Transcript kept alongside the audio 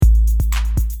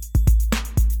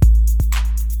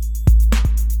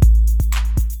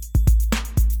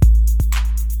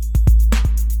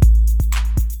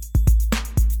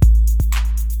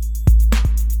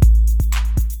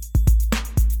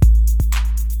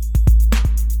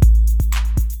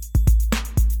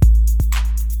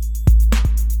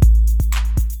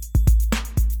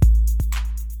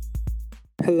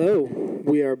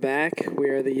are back. We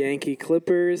are the Yankee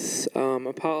Clippers.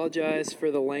 Apologize for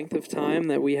the length of time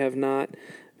that we have not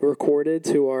recorded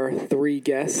to our 3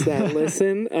 guests that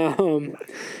listen.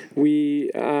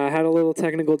 We had a little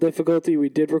technical difficulty. We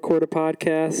did record a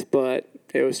podcast, but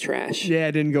it was trash. Yeah,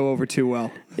 it didn't go over too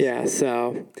well. Yeah,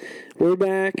 so we're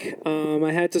back.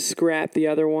 I had to scrap the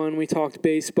other one. We talked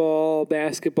baseball,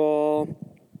 basketball,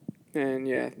 and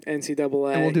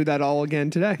NCAA. And we'll do that all again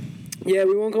today. Yeah,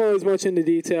 we won't go as much into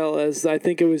detail as I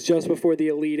think it was just before the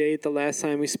Elite Eight the last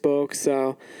time we spoke.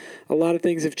 So a lot of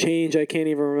things have changed. I can't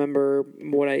even remember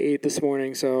what I ate this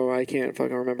morning, so I can't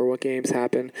fucking remember what games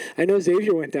happened. I know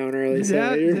Xavier went down early. So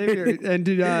yeah, Xavier. And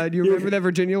do you remember that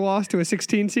Virginia lost to a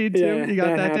 16 seed too? Yeah, you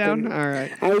got that down? All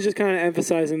right. I was just kind of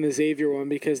emphasizing the Xavier one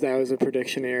because that was a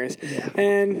prediction errors. Yeah.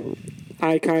 And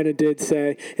I kind of did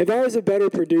say, if I was a better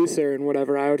producer and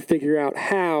whatever, I would figure out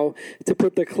how to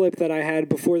put the clip that I had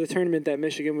before the tournament that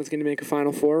Michigan was going to make a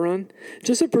Final Four run,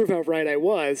 just to prove how right I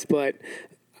was. But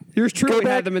yours truly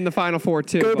had them in the Final Four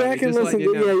too. Go back and listen to.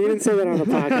 Yeah, you didn't say that on the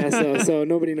podcast though, so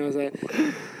nobody knows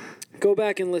that. Go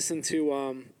back and listen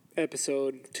to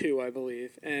episode 2, I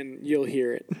believe, and you'll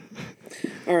hear it.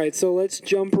 All right, so let's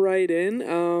jump right in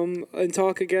and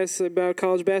talk, I guess, about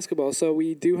college basketball. So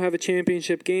we do have a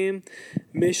championship game.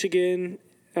 Michigan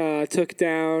took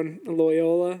down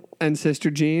Loyola. And Sister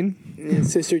Jean. And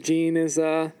Sister Jean is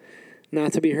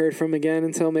not to be heard from again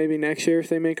until maybe next year if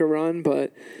they make a run,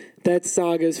 but that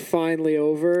saga is finally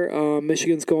over.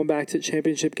 Michigan's going back to the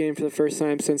championship game for the first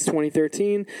time since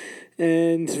 2013.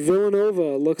 And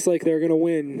Villanova looks like they're going to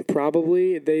win.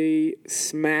 Probably. They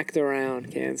smacked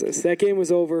around Kansas. That game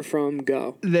was over from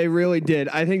go. They really did.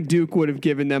 I think Duke would have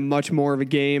given them much more of a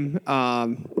game.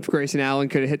 If Grayson Allen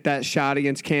could have hit that shot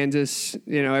against Kansas,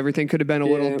 everything could have been a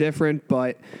little different.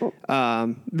 But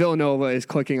Villanova is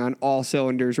clicking on all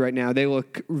cylinders right now. They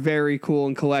look very cool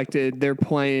and collected. They're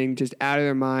playing just out of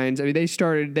their minds. I mean,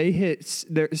 they hit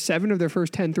 7 of their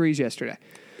first 10 threes yesterday.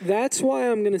 That's why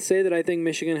I'm going to say that I think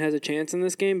Michigan has a chance in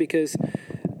this game because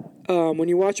when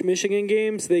you watch Michigan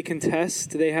games, they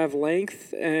contest, they have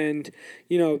length, and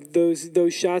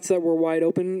those shots that were wide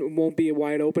open won't be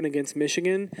wide open against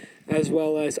Michigan, as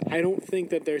well as I don't think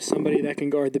that there's somebody that can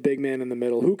guard the big man in the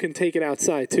middle who can take it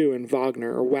outside too, and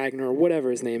Wagner or whatever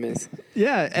his name is.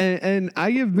 Yeah, and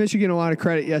I give Michigan a lot of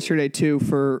credit yesterday too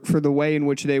for the way in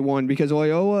which they won because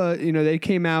Loyola, they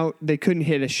came out, they couldn't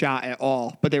hit a shot at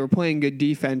all, but they were playing good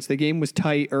defense. The game was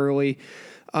tight early.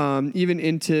 Even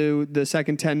into the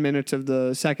second 10 minutes of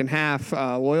the second half,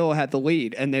 Loyola had the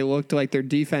lead, and they looked like their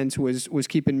defense was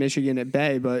keeping Michigan at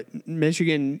bay. But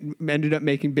Michigan ended up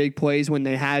making big plays when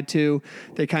they had to.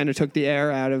 They kind of took the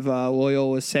air out of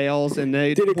Loyola's sails, and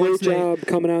they did a great job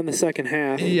coming out in the second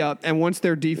half. Yeah, and once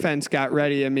their defense got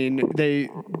ready, I mean, they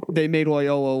made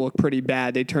Loyola look pretty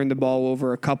bad. They turned the ball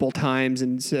over a couple times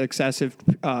in successive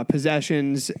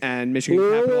possessions, and Michigan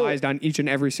capitalized on each and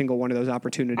every single one of those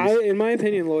opportunities. In my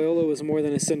opinion, Loyola was more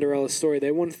than a Cinderella story.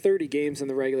 They won 30 games in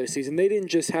the regular season. They didn't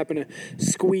just happen to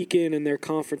squeak in their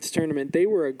conference tournament. They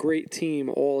were a great team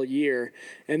all year,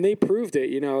 and they proved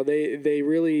it. They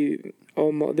really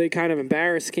they kind of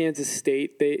embarrassed Kansas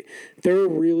State. They're a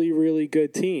really, really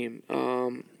good team.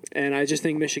 And I just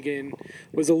think Michigan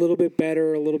was a little bit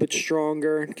better, a little bit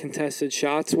stronger, contested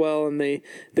shots well, and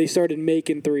they started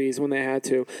making threes when they had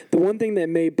to. The one thing that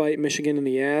may bite Michigan in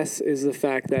the ass is the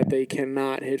fact that they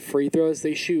cannot hit free throws.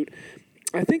 They shoot,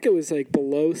 I think it was like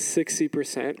below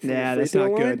 60% from the free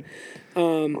throw line.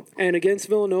 Good. And against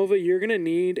Villanova, you're going to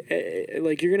need,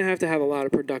 you're going to have a lot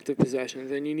of productive possessions,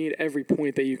 and you need every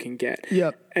point that you can get.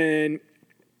 Yep. And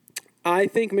I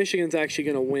think Michigan's actually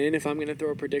going to win if I'm going to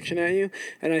throw a prediction at you.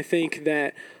 And I think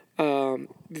that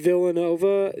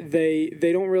Villanova, they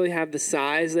don't really have the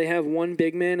size. They have one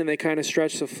big man, and they kind of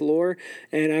stretch the floor.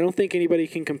 And I don't think anybody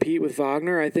can compete with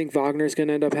Wagner. I think Wagner's going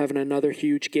to end up having another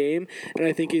huge game. And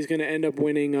I think he's going to end up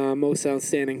winning Most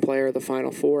Outstanding Player of the Final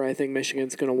Four. I think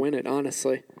Michigan's going to win it,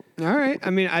 honestly. All right. I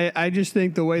mean, I just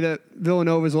think the way that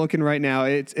Villanova's looking right now,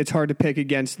 it's hard to pick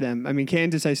against them. I mean,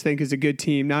 Kansas, I think, is a good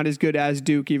team. Not as good as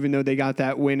Duke, even though they got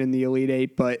that win in the Elite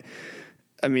Eight. But,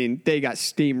 I mean, they got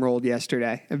steamrolled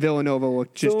yesterday. Villanova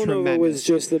looked just tremendous. Villanova was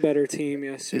just the better team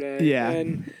yesterday. Yeah.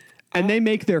 And they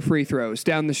make their free throws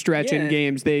down the stretch in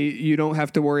games. You don't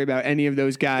have to worry about any of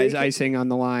those guys icing on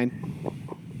the line.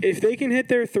 If they can hit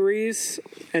their threes,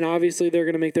 and obviously they're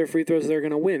going to make their free throws, they're going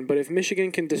to win. But if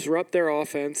Michigan can disrupt their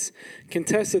offense,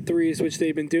 contest the threes, which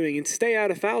they've been doing, and stay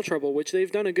out of foul trouble, which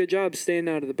they've done a good job staying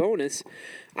out of the bonus,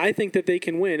 I think that they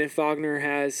can win if Wagner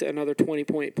has another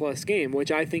 20-point-plus game,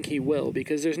 which I think he will,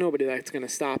 because there's nobody that's going to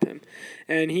stop him.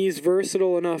 And he's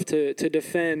versatile enough to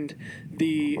defend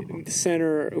the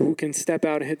center who can step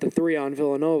out and hit the three on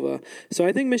Villanova. So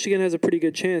I think Michigan has a pretty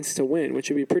good chance to win, which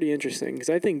would be pretty interesting, because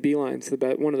I think Beilein's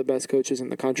one of the best coaches in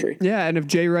the country. Yeah, and if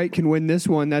Jay Wright can win this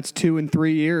one, that's 2 in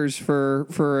 3 years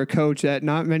for a coach that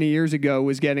not many years ago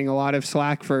was getting a lot of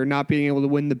slack for not being able to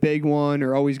win the big one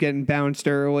or always getting bounced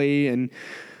early. And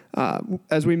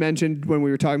as we mentioned when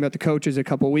we were talking about the coaches a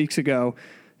couple weeks ago,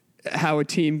 how a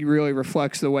team really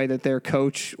reflects the way that their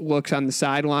coach looks on the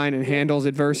sideline and handles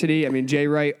adversity. I mean, Jay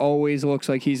Wright always looks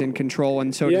like he's in control,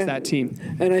 and so does that team.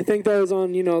 And I think that was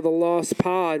on, the Lost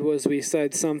Pod, we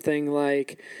said something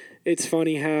like, it's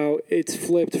funny how it's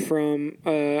flipped from,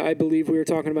 I believe we were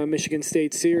talking about Michigan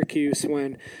State, Syracuse,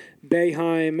 when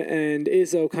Boeheim and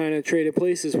Izzo kind of traded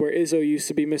places, where Izzo used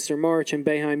to be Mr. March and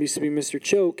Boeheim used to be Mr.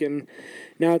 Choke, and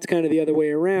now it's kind of the other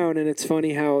way around. And it's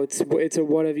funny how it's a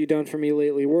what have you done for me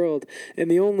lately world.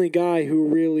 And the only guy who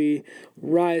really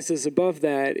rises above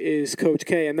that is Coach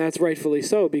K, and that's rightfully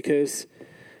so, because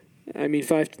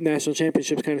 5 national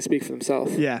championships kind of speak for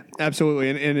themselves. Yeah, absolutely.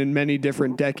 And in many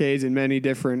different decades and many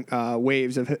different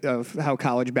waves of how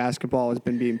college basketball has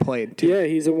been being played, too. Yeah,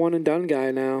 he's a one-and-done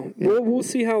guy now. Yeah. We'll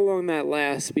see how long that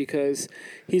lasts, because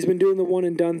he's been doing the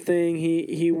one-and-done thing.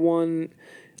 He won,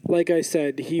 like I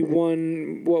said, he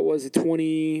won, what was it,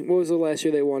 what was the last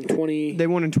year they won? They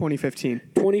won in 2015.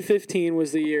 2015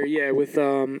 was the year, with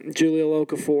Julio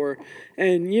Okafor.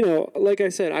 And, like I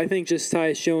said, I think just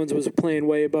Tyus Jones was playing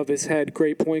way above his head.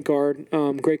 Great point guard,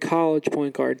 great college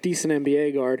point guard, decent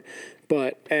NBA guard.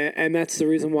 And that's the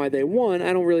reason why they won.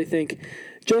 I don't really think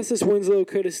Justice Winslow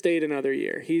could have stayed another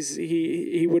year.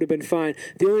 He would have been fine.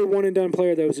 The only one-and-done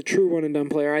player that was a true one-and-done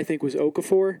player, I think, was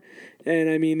Okafor. And,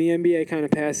 the NBA kind of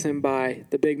passed him by.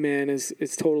 The big man is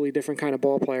totally different kind of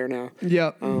ball player now.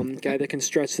 Yeah. Guy that can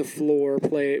stretch the floor,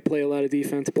 play a lot of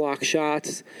defense, block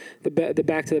shots. The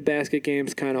back-to-the-basket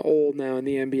game's kind of old now in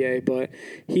the NBA, but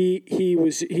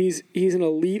he's an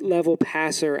elite-level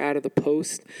passer out of the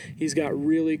post. He's got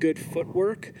really good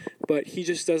footwork, but he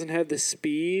just doesn't have the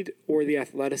speed or the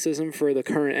athleticism for the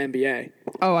current NBA.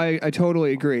 Oh, I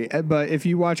totally agree. But if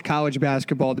you watch college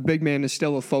basketball, the big man is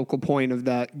still a focal point of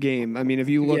that game. If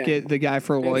you look at the guy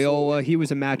for Loyola, absolutely. He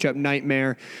was a matchup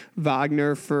nightmare.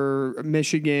 Wagner for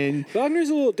Michigan. Wagner's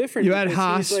a little different. You had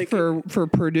Haas for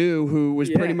Purdue, who was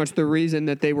pretty much the reason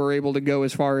that they were able to go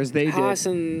as far as they did. Haas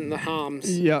and the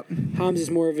Hams. Yep. Hams is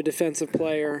more of a defensive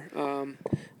player.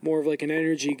 More of like an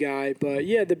energy guy. But,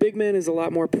 yeah, the big man is a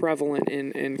lot more prevalent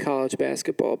in college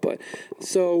basketball. But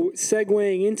so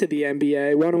segueing into the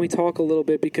NBA, why don't we talk a little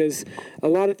bit, because a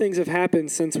lot of things have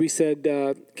happened since we said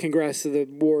congrats to the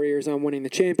Warriors on winning the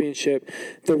championship.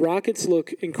 The Rockets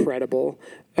look incredible.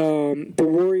 The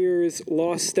Warriors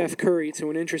lost Steph Curry to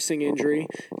an interesting injury.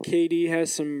 KD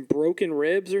has some broken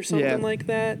ribs or something like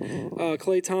that.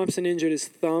 Klay Thompson injured his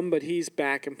thumb, but he's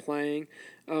back and playing.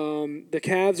 The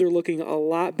Cavs are looking a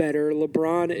lot better.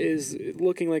 LeBron is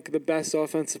looking like the best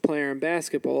offensive player in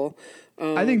basketball.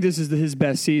 I think this is his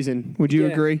best season. Would you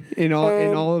agree? In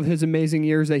all of his amazing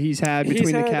years that he's had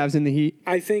between the Cavs and the Heat?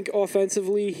 I think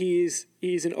offensively he's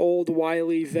an old,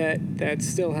 wily vet that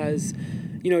still has,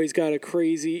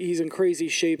 he's in crazy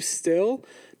shape still.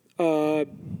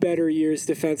 Better years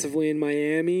defensively in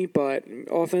Miami, but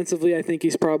offensively, I think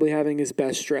he's probably having his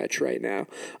best stretch right now.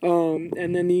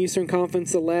 And then the Eastern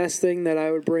Conference, the last thing that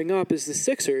I would bring up is the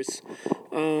Sixers.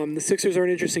 The Sixers are an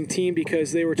interesting team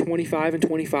because they were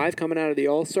 25-25 coming out of the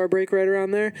All-Star break right around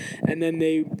there, and then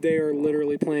they are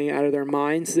literally playing out of their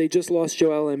minds. They just lost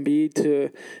Joel Embiid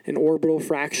to an orbital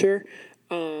fracture.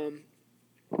 And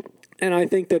I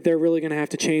think that they're really going to have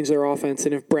to change their offense,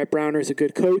 and if Brett Brown is a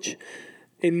good coach,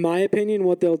 in my opinion,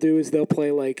 what they'll do is they'll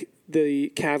play like the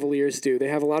Cavaliers do. They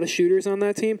have a lot of shooters on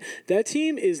that team. That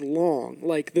team is long.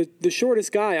 Like the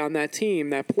shortest guy on that team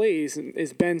that plays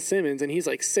is Ben Simmons, and he's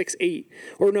like 6'8".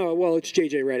 Or no, well, it's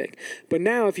JJ Redick. But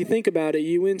now if you think about it,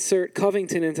 you insert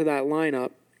Covington into that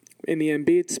lineup in the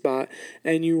Embiid spot,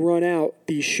 and you run out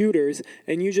these shooters,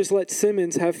 and you just let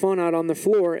Simmons have fun out on the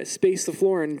floor, space the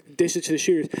floor, and dish it to the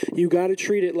shooters. You got to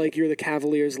treat it like you're the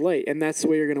Cavaliers light, and that's the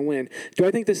way you're going to win. Do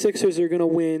I think the Sixers are going to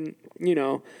win,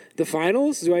 the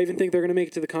finals? Do I even think they're going to make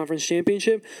it to the conference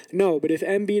championship? No, but if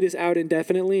Embiid is out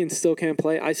indefinitely and still can't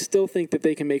play, I still think that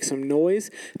they can make some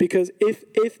noise, because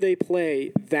if they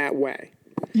play that way.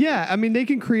 Yeah, they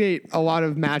can create a lot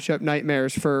of matchup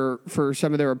nightmares for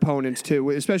some of their opponents, too,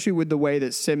 especially with the way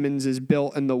that Simmons is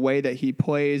built and the way that he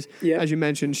plays. Yep. As you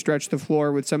mentioned, stretch the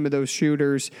floor with some of those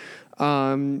shooters.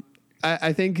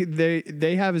 I think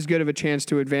they have as good of a chance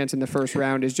to advance in the first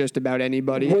round as just about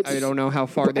anybody. I don't know how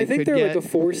far they could get. I think they're like a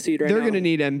 4 seed right now. They're going to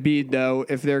need Embiid, though,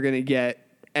 if they're going to get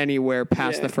anywhere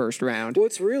past the first round.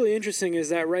 What's really interesting is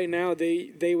that right now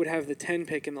they would have the 10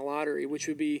 pick in the lottery, which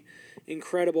would be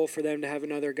incredible for them to have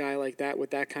another guy like that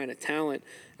with that kind of talent.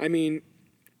 I mean,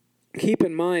 keep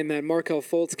in mind that Markelle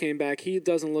Fultz came back. He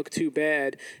doesn't look too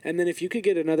bad. And then if you could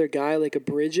get another guy like a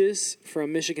Bridges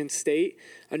from Michigan State,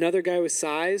 another guy with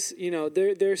size,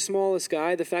 their smallest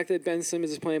guy, the fact that Ben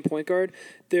Simmons is playing point guard,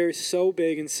 they're so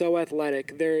big and so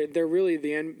athletic. They're really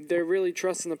they're really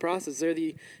trusting the process. They're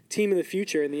the team of the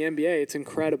future in the NBA. It's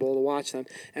incredible to watch them.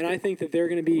 And I think that they're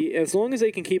going to be, as long as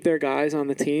they can keep their guys on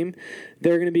the team,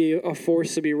 they're going to be a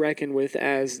force to be reckoned with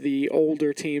as the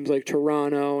older teams like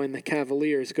Toronto and the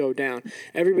Cavaliers go down.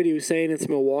 Everybody was saying it's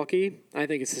Milwaukee. I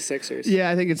think it's the Sixers. Yeah,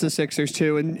 I think it's the Sixers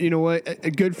too. And you know what?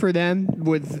 Good for them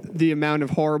with the amount of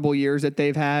horrible years that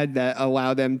they've had that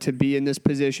allow them to be in this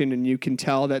position. And you can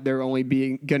tell that they're only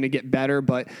going to get better.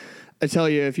 But I tell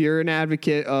you, if you're an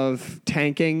advocate of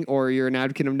tanking or you're an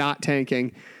advocate of not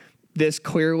tanking, this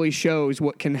clearly shows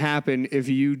what can happen if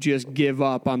you just give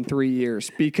up on 3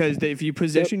 years. Because if you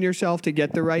position yourself to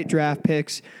get the right draft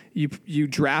picks, you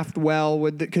draft well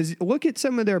with because look at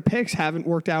some of their picks haven't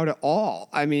worked out at all.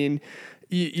 I mean,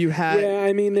 you had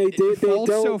they did. Fultz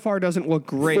so far doesn't look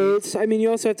great. Fultz,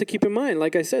 you also have to keep in mind,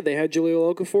 like I said, they had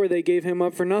Jahlil Okafor. They gave him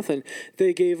up for nothing.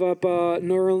 They gave up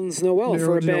Nerlens Noel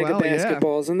for a bag of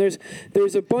basketballs, and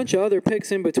there's a bunch of other picks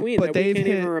in between that we can't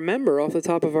even remember off the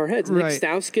top of our heads. Right. Nick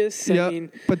Stauskas.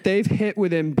 But they've hit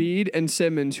with Embiid and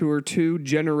Simmons, who are two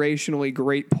generationally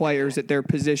great players at their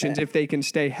positions if they can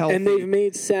stay healthy. And they've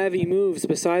made savvy moves.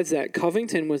 Besides that,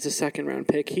 Covington was a second-round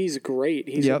pick. He's great.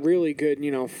 He's a really good,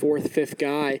 fourth, fifth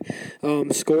guy.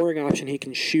 Scoring option, he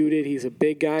can shoot it. He's a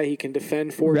big guy. He can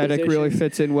defend four positions. Redick really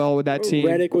fits in well with that team.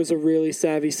 Redick was a really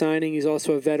savvy signing. He's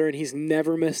also a veteran. He's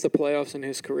never missed the playoffs in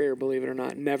his career, believe it or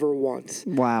not. Never once.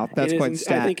 Wow, that's quite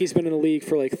stat. I think he's been in the league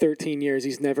for like 13 years.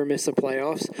 He's never missed the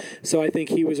playoffs. So I think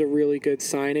he was a really good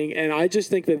signing. And I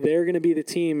just think that they're going to be the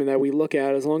team that we look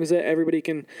at as long as everybody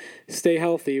can stay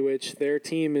healthy, which their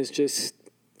team is just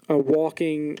a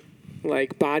walking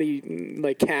body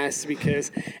cast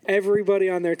because everybody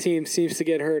on their team seems to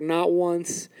get hurt not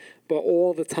once but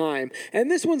all the time. And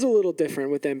this one's a little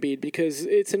different with Embiid because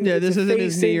this isn't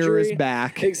his knee or his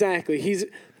back. Exactly.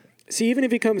 Even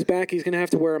if he comes back, he's going to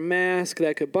have to wear a mask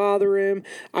that could bother him.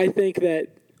 I think that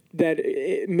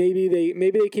maybe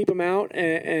they keep him out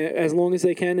as long as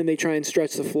they can, and they try and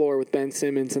stretch the floor with Ben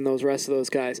Simmons and those rest of those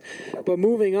guys. But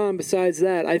moving on, besides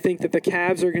that, I think that the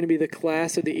Cavs are going to be the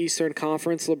class of the Eastern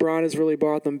Conference. LeBron has really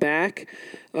brought them back.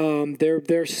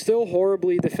 They're still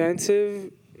horribly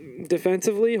defensively,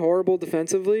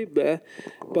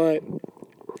 but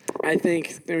I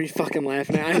think they're fucking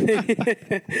laughing at.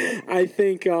 I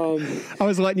think. I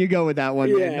was letting you go with that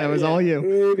one. Man. That was all you.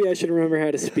 Maybe I should remember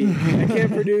how to speak. I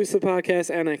can't produce the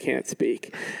podcast and I can't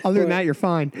speak. Other than that, you're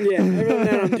fine. Yeah, other than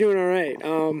that, I'm doing all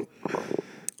right.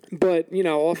 But,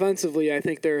 offensively, I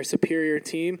think they're a superior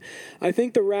team. I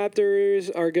think the Raptors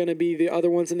are going to be the other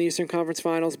ones in the Eastern Conference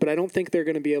Finals, but I don't think they're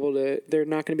not going to be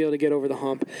able to get over the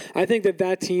hump. I think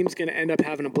that team's going to end up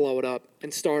having to blow it up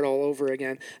and start all over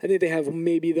again. I think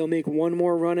they'll make one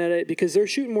more run at it because they're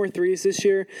shooting more threes this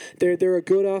year. They're a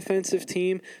good offensive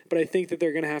team, but I think that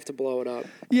they're going to have to blow it up.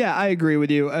 Yeah, I agree with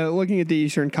you. Looking at the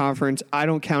Eastern Conference, I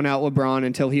don't count out LeBron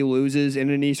until he loses in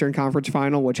an Eastern Conference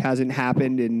Final, which hasn't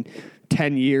happened in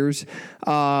 10 years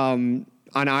on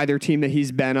either team that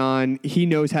he's been on. He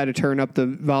knows how to turn up the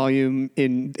volume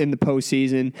in the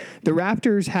postseason. The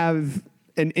Raptors have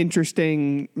an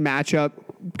interesting matchup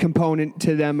component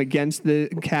to them against the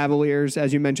Cavaliers.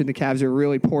 As you mentioned, the Cavs are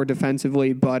really poor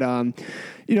defensively, but I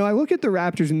look at the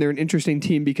Raptors and they're an interesting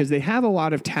team because they have a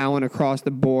lot of talent across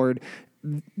the board.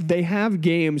 They have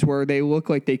games where they look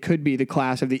like they could be the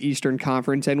class of the Eastern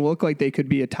Conference and look like they could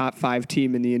be a top 5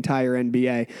 team in the entire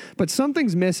NBA. But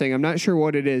something's missing. I'm not sure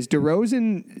what it is.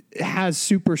 DeRozan has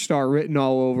superstar written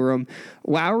all over him.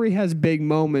 Lowry has big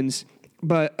moments,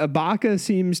 but Ibaka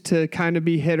seems to kind of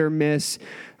be hit or miss.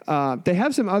 They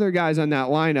have some other guys on that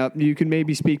lineup. You can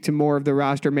maybe speak to more of the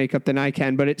roster makeup than I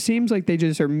can, but it seems like they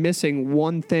just are missing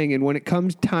one thing. And when it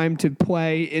comes time to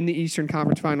play in the Eastern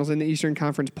Conference Finals, in the Eastern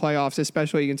Conference playoffs,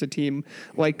 especially against a team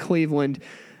like Cleveland,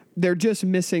 they're just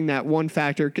missing that one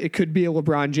factor. It could be a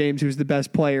LeBron James, who's the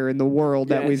best player in the world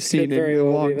that we've seen in a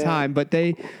long time. But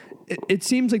it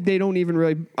seems like they don't even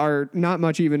really are not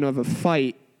much even of a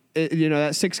fight. That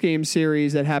 6-game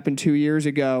series that happened 2 years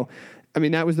ago, I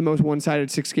mean, that was the most one-sided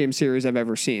 6-game series I've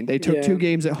ever seen. They took 2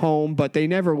 games at home, but they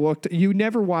never looked. You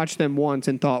never watched them once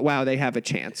and thought, "Wow, they have a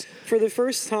chance." For the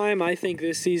first time, I think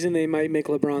this season they might make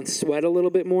LeBron sweat a little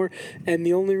bit more, and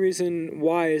the only reason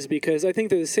why is because I think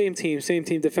they're the same team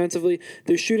defensively.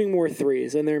 They're shooting more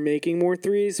threes and they're making more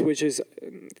threes, which is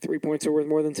 3 points are worth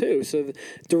more than 2. So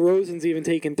DeRozan's even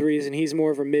taking threes, and he's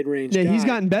more of a mid-range guy. Yeah, he's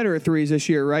gotten better at threes this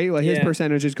year, right? Like his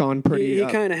percentage has gone pretty. He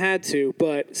kind of had to,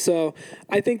 but so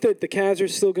I think that the Cavs are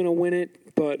still going to win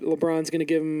it, but LeBron's going to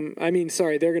give them.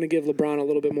 They're going to give LeBron a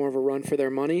little bit more of a run for their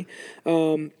money.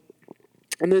 And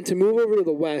then to move over to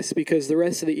the West, because the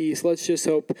rest of the East, let's just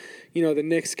hope, the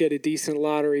Knicks get a decent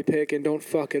lottery pick and don't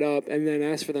fuck it up. And then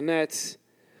as for the Nets,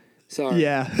 sorry.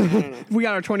 Yeah. I don't know. We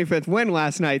got our 25th win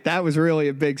last night. That was really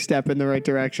a big step in the right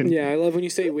direction. Yeah, I love when you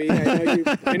say we.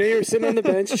 I know you're sitting on the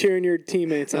bench cheering your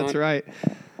teammates on. That's right.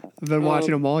 I've been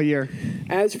watching them all year.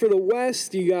 As for the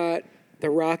West, you got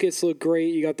the Rockets look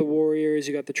great. You got the Warriors.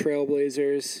 You got the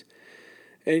Trailblazers.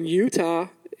 And Utah,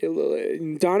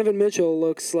 Donovan Mitchell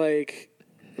looks like...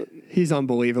 He's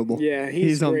unbelievable. Yeah,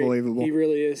 he's unbelievable. He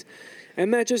really is.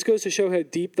 And that just goes to show how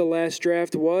deep the last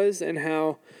draft was and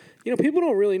how, people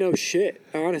don't really know shit,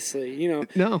 honestly.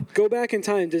 No. Go back in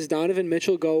time. Does Donovan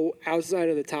Mitchell go outside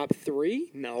of the top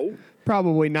 3? No.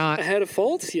 Probably not. Ahead of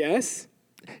Fultz? Yes.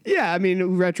 Yeah, I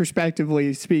mean,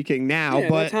 retrospectively speaking now. Yeah,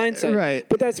 but that's hindsight. Right.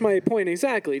 But that's my point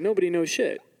exactly. Nobody knows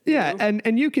shit. Yeah,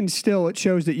 and you can still, it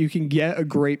shows that you can get a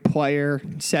great player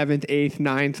 7th, 8th,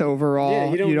 9th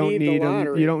overall. Yeah, you don't need the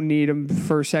lottery. You don't need him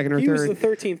first, second, or He third. was the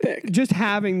 13th pick. Just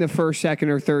having the first, second,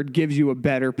 or third gives you a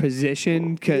better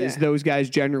position because those guys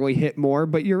generally hit more.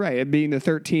 But you're right, being the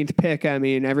 13th pick, I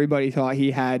mean, everybody thought he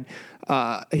had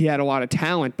a lot of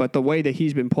talent, but the way that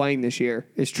he's been playing this year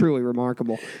is truly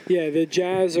remarkable. Yeah, the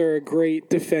Jazz are a great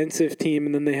defensive team,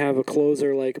 and then they have a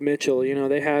closer like Mitchell.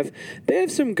 They have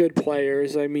some good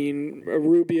players. I mean,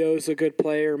 Rubio's a good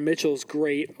player. Mitchell's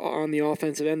great on the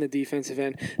offensive and the defensive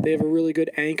end. They have a really good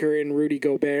anchor in Rudy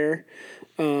Gobert.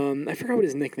 I forgot what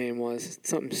his nickname was.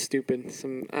 Something stupid.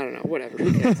 I don't know. Whatever.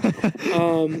 Who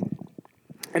cares?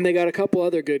 And they got a couple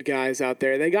other good guys out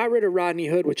there. They got rid of Rodney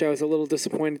Hood, which I was a little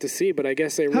disappointed to see, but I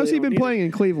guess they really How's he don't been need playing him.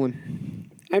 in Cleveland?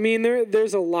 I mean,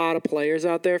 there's a lot of players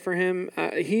out there for him.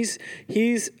 He's.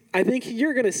 I think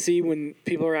you're going to see when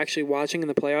people are actually watching in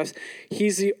the playoffs,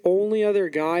 he's the only other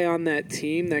guy on that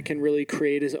team that can really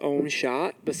create his own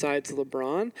shot besides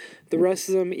LeBron. The rest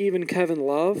of them, even Kevin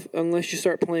Love, unless you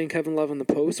start playing Kevin Love in the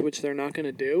post, which they're not going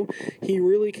to do, he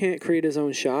really can't create his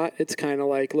own shot. It's kind of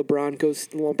like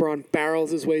LeBron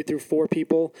barrels his way through 4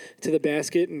 people to the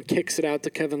basket and kicks it out to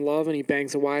Kevin Love, and he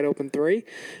bangs a wide open 3.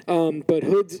 But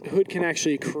Hood can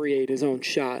actually create his own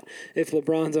shot. If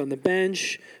LeBron's on the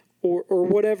bench, or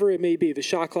whatever it may be, the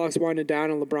shot clock's winding down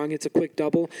and LeBron gets a quick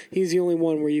double, he's the only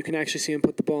one where you can actually see him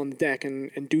put the ball on the deck and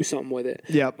do something with it.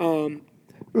 Yep.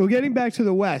 Well, getting back to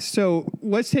the West, so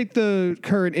let's take the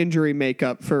current injury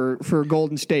makeup for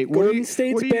Golden State. Golden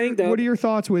State's banged up. What are your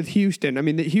thoughts with Houston? I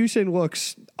mean, Houston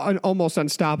looks almost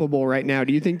unstoppable right now.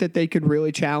 Do you think that they could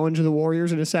really challenge the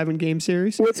Warriors in a 7-game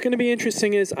series? What's going to be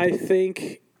interesting is I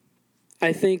think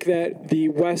that the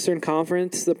Western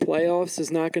Conference, the playoffs,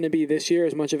 is not going to be this year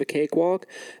as much of a cakewalk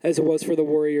as it was for the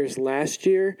Warriors last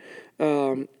year.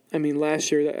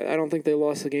 Last year, I don't think they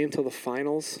lost the game till the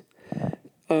finals.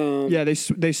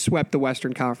 They swept the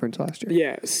Western Conference last year.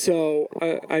 Yeah, so,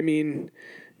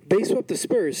 they swept the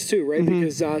Spurs too, right? Mm-hmm.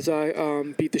 Because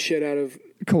Zaza beat the shit out of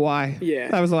Kawhi. Yeah.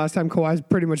 That was the last time Kawhi's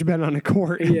pretty much been on a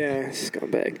court. Yeah,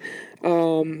 scumbag.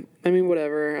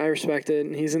 Whatever. I respect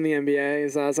it. He's in the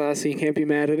NBA. Zaza, so you can't be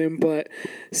mad at him. But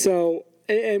so,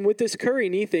 and with this Curry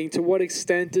knee thing, to what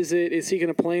extent is he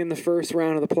going to play in the first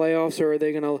round of the playoffs, or are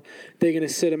they going to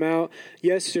sit him out?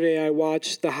 Yesterday, I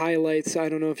watched the highlights. I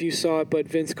don't know if you saw it, but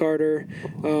Vince Carter,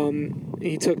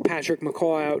 he took Patrick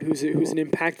McCaw out, who's an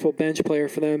impactful bench player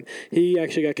for them. He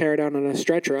actually got carried out on a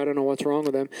stretcher. I don't know what's wrong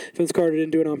with him. Vince Carter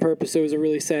didn't do it on purpose, so it was a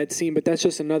really sad scene. But that's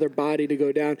just another body to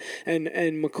go down. And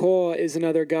McCaw is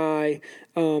another guy,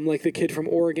 like the kid from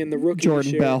Oregon, the rookie.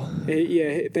 Jordan Bell.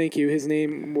 Yeah, thank you. His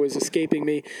name was escaping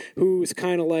me. Who's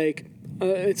kind of like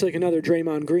it's like another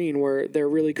Draymond Green, where they're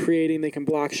really creating. They can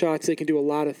block shots. They can do a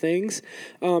lot of things,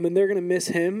 and they're going to miss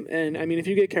him. And if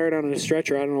you get carried out on a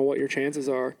stretcher, I don't know what your chances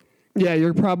are. Yeah,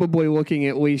 you're probably looking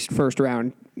at least first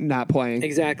round not playing.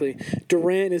 Exactly.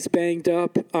 Durant is banged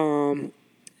up, and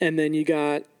then you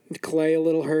got Clay a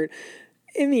little hurt.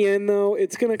 In the end, though,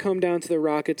 it's going to come down to the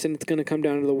Rockets and it's going to come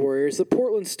down to the Warriors. The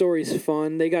Portland story's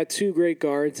fun. They got 2 great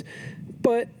guards.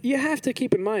 But you have to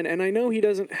keep in mind, and I know he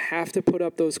doesn't have to put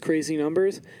up those crazy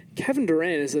numbers, Kevin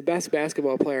Durant is the best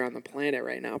basketball player on the planet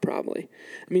right now, probably.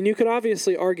 I mean, you could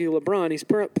obviously argue LeBron. He's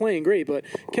playing great, but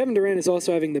Kevin Durant is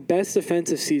also having the best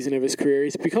defensive season of his career.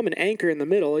 He's become an anchor in the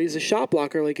middle. He's a shot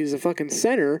blocker like he's a fucking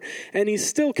center, and he's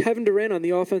still Kevin Durant on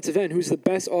the offensive end, who's the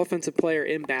best offensive player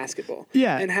in basketball.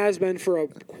 Yeah. And has been for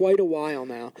quite a while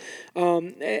now.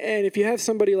 And if you have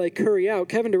somebody like Curry out,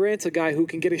 Kevin Durant's a guy who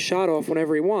can get a shot off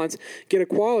whenever he wants, get a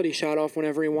quality shot off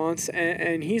whenever he wants,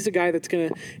 and he's a guy that's going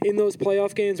to, in those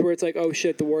playoff games where it's like, oh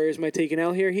shit, the Warriors might take an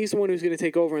L here, he's the one who's going to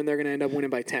take over and they're going to end up winning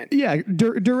by 10. Yeah,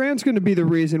 Durant's going to be the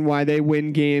reason why they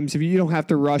win games. If you don't have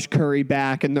to rush Curry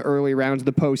back in the early rounds of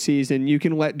the postseason, you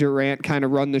can let Durant kind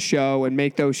of run the show and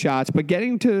make those shots. But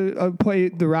getting to play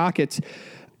the Rockets,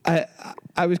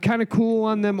 I was kind of cool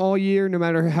on them all year, no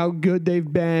matter how good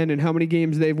they've been and how many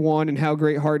games they've won and how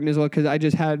great Harden is, because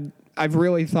I've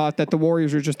really thought that the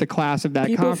Warriors are just the class of that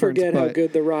People conference. People forget how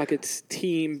good the Rockets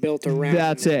team built around.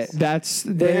 That's it.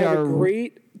 They have a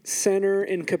great center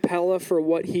in Capella for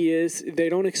what he is. They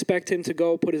don't expect him to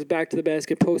go put his back to the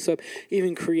basket, post up,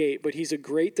 even create, but he's a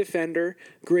great defender,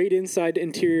 great inside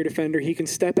interior defender. He can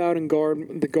step out and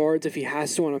guard the guards if he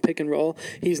has to on a pick and roll.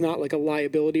 He's not like a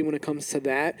liability when it comes to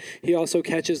that. He also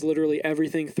catches literally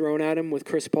everything thrown at him with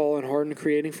Chris Paul and Harden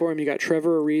creating for him. You got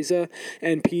Trevor Ariza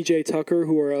and PJ Tucker,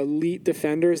 who are elite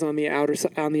defenders on the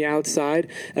outside,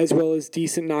 as well as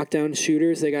decent knockdown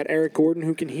shooters. They got Eric Gordon,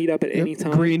 who can heat up at any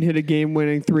time. Green hit a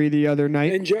game-winning 3 the other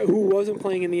night. And who wasn't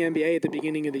playing in the NBA at the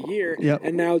beginning of the year. Yep.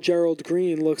 And now Gerald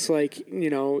Green looks like,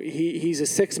 he's a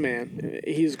six man.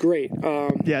 He's great.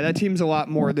 Yeah, that team's a lot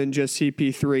more than just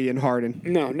CP3 and Harden.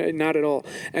 No, not at all.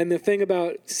 And the thing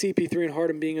about CP3 and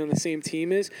Harden being on the same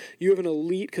team is you have an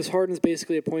elite, because Harden's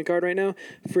basically a point guard right now,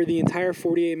 for the entire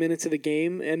 48 minutes of the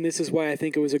game, and this is why I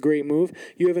think it was a great move,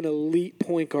 you have an elite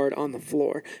point guard on the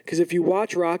floor. Because if you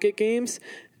watch Rocket games,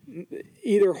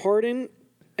 either Harden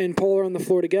and Paul are on the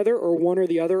floor together, or one or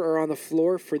the other are on the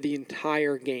floor for the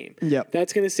entire game. Yep.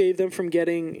 That's going to save them from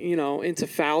getting, into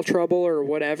foul trouble or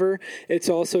whatever. It's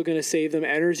also going to save them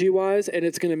energy-wise, and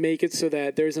it's going to make it so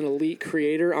that there's an elite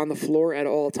creator on the floor at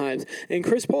all times. And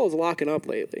Chris Paul is locking up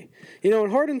lately.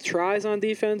 And Harden tries on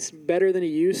defense better than he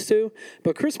used to,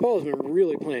 but Chris Paul has been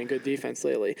really playing good defense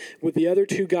lately. With the other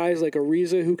two guys like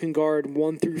Ariza, who can guard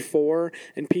 1 through 4,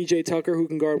 and PJ Tucker, who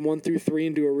can guard 1 through 3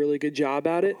 and do a really good job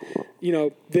at it,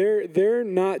 they're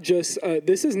not just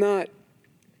this is not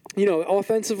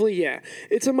offensively, yeah.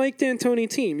 It's a Mike D'Antoni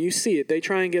team. You see it. They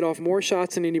try and get off more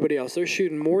shots than anybody else. They're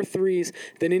shooting more threes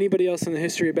than anybody else in the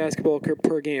history of basketball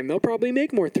per game. They'll probably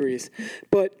make more threes,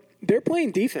 but they're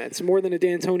playing defense more than a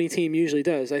D'Antoni team usually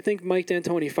does. I think Mike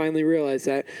D'Antoni finally realized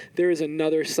that there is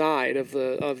another side of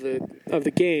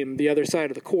the game, the other side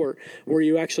of the court, where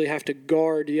you actually have to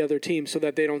guard the other team so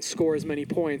that they don't score as many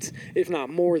points, if not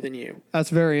more than you. That's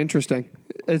very interesting.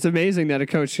 It's amazing that a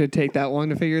coach should take that long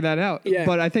to figure that out. Yeah.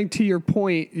 But I think to your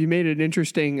point, you made an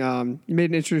interesting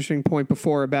point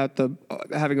before about the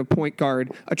having a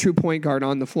true point guard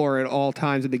on the floor at all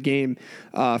times of the game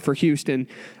for Houston.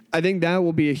 I think that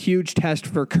will be a huge test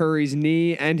for Curry's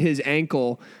knee and his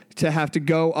ankle to have to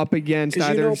go up against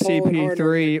either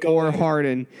CP3 or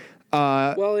Harden.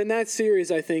 Well, in that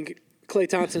series, I think Klay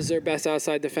Thompson's their best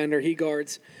outside defender. He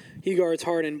guards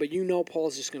Harden, but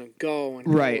Paul's just going to go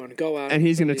and go out. And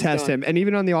he's going to test him. And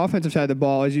even on the offensive side of the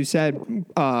ball, as you said,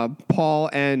 Paul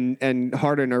and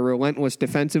Harden are relentless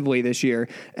defensively this year,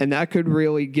 and that could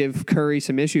really give Curry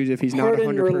some issues if he's not 100%.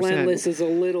 Harden relentless is a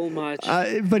little much.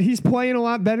 But he's playing a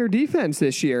lot better defense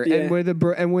this year. Yeah.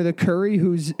 And with a Curry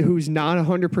who's not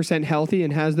 100% healthy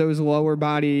and has those lower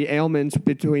body ailments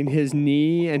between his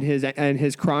knee and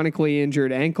his chronically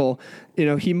injured ankle,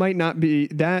 he might not be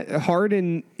that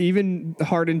even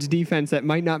Harden's defense, that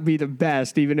might not be the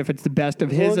best, even if it's the best of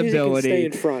his ability. He can stay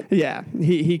in front. Yeah,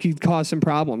 he could cause some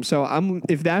problems. So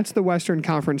if that's the Western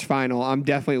Conference Final, I'm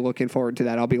definitely looking forward to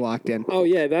that. I'll be locked in. Oh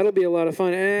yeah, that'll be a lot of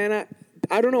fun. And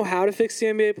I don't know how to fix the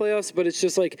NBA playoffs, but it's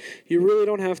just like you really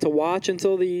don't have to watch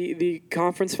until the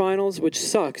conference finals, which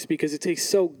sucks because it takes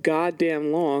so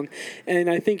goddamn long. And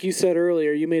I think you said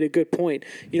earlier, you made a good point.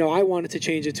 I wanted to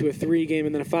change it to a 3-game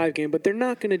and then a 5-game, but they're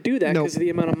not going to do that because of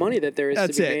the amount of money that there is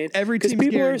to be made. Because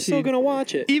people guaranteed. Are still going to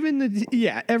watch it.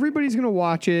 Everybody's going to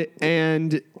watch it,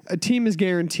 and a team is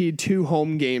guaranteed 2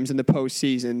 home games in the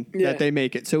postseason that they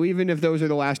make it. So even if those are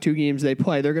the last 2 games they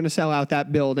play, they're going to sell out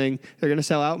that building. They're going to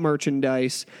sell out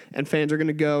merchandise, and fans are going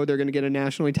to go. They're going to get a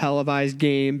nationally televised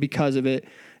game because of it.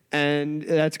 and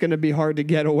that's going to be hard to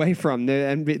get away from.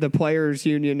 The players'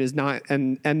 union is not,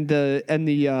 and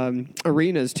the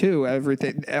arenas too.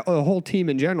 Everything, the whole team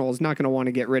in general is not going to want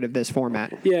to get rid of this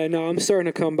format. Yeah, no, I'm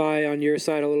starting to come by on your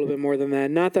side a little bit more than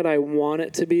that. Not that I want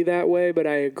it to be that way, but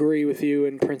I agree with you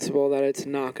in principle that it's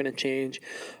not going to change.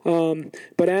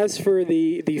 But as for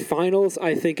the finals,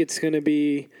 I think it's going to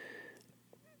be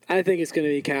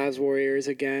Cavs Warriors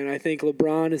again. I think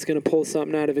LeBron is going to pull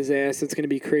something out of his ass. It's going to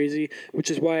be crazy,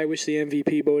 which is why I wish the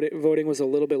MVP voting was a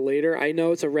little bit later. I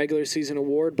know it's a regular season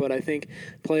award, but I think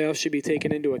playoffs should be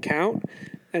taken into account.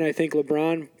 And I think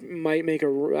LeBron might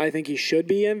I think he should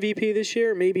be MVP this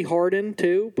year. Maybe Harden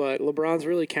too, but LeBron's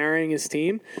really carrying his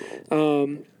team.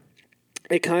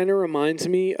 It kind of reminds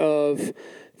me of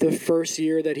the first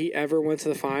year that he ever went to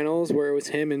the finals, where it was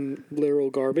him and literal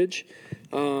garbage.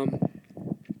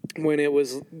 When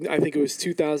I think it was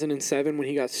 2007 when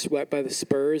he got swept by the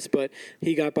Spurs, but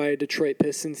he got by a Detroit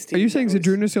Pistons team. Are you saying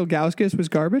Zydrunas Ilgauskas was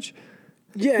garbage?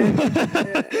 Yeah,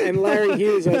 and Larry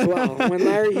Hughes as well. When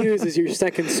Larry Hughes is your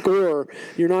second scorer,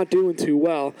 you're not doing too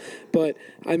well. But,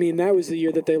 I mean, that was the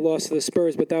year that they lost to the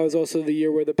Spurs, but that was also the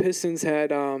year where the Pistons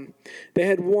had they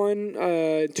had won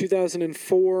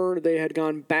 2004. They had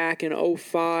gone back in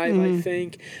 2005, I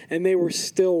think, and they were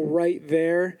still right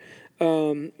there.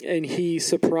 And he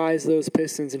surprised those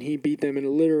Pistons, and he beat them and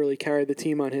literally carried the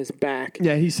team on his back.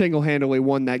 Yeah, he single-handedly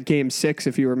won that Game 6,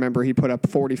 if you remember. He put up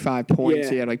 45 points. Yeah.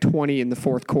 He had like 20 in the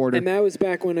fourth quarter. And that was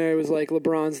back when I was like,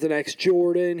 LeBron's the next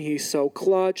Jordan. He's so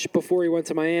clutch. Before he went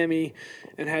to Miami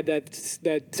and had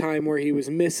that time where he was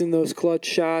missing those clutch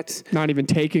shots. Not even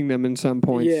taking them in some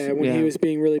points. Yeah, when he was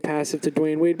being really passive to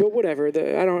Dwayne Wade. But whatever.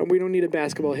 We don't need a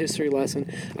basketball history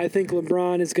lesson. I think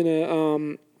LeBron is going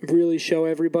to really show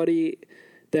everybody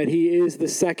that he is the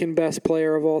second best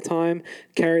player of all time,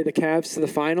 carry the Cavs to the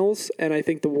finals, and I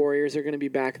think the Warriors are going to be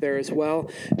back there as well,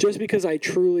 just because I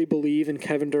truly believe in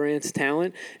Kevin Durant's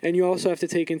talent. And you also have to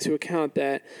take into account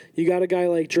that you got a guy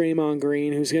like Draymond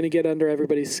Green who's going to get under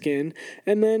everybody's skin,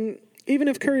 and then even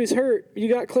if Curry's hurt,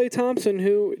 you got Klay Thompson,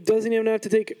 who doesn't even have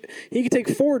to he can take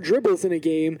 4 dribbles in a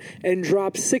game and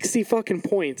drop 60 fucking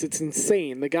points. It's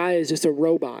insane. The guy is just a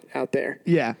robot out there.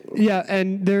 Yeah,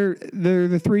 and they're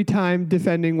the 3-time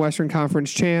defending Western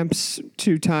Conference champs,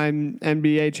 2-time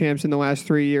NBA champs in the last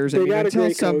 3 years.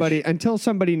 Until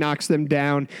somebody knocks them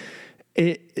down,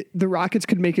 the Rockets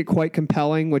could make it quite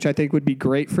compelling, which I think would be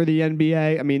great for the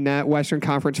NBA. I mean, that Western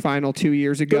Conference final 2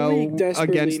 years ago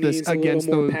against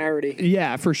more parity.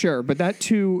 Yeah, for sure. But that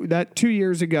 2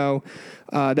 years ago,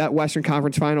 that Western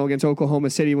Conference final against Oklahoma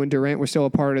City when Durant was still a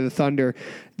part of the Thunder,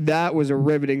 that was a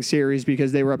riveting series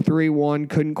because they were up 3-1,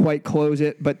 couldn't quite close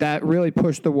it, but that really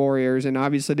pushed the Warriors, and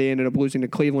obviously they ended up losing to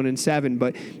Cleveland in 7,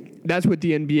 but that's what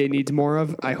the NBA needs more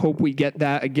of. I hope we get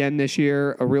that again this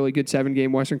year, a really good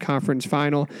 7-game Western Conference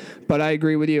final. But I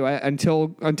agree with you. Until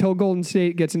Golden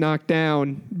State gets knocked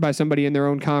down by somebody in their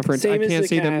own conference, I can't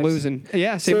see them losing.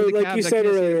 Yeah, same with the Cavs. Like you said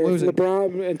earlier,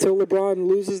 until LeBron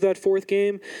loses that 4th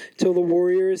game, till the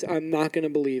Warriors, I'm not going to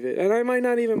believe it. And I might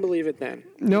not even believe it then.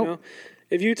 Nope. You know?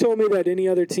 If you told me that any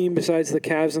other team besides the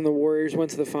Cavs and the Warriors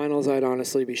went to the finals, I'd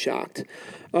honestly be shocked.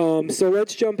 So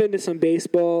let's jump into some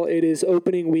baseball. It is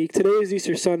opening week. Today is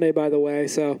Easter Sunday, by the way,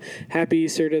 so happy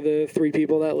Easter to the 3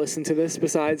 people that listen to this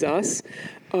besides us.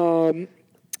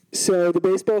 So the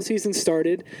baseball season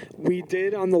started. We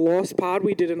did on the Lost Pod.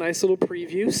 We did a nice little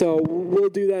preview. So we'll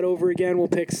do that over again. We'll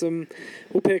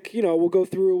go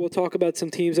through. We'll talk about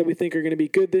some teams that we think are going to be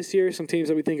good this year, some teams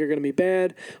that we think are going to be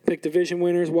bad. Pick division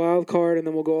winners, wild card, and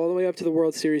then we'll go all the way up to the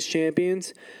World Series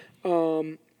champions.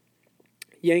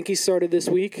 Yankees started this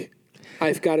week.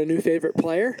 I've got a new favorite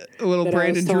player. A little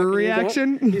Brandon Drury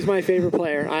action. He's my favorite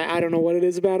player. I don't know what it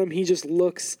is about him. He just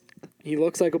looks. He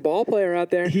looks like a ball player out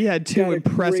there. He had 2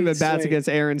 impressive at-bats against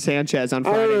Aaron Sanchez on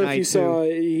Friday night. I don't know if you saw,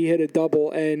 he hit a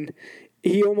double, and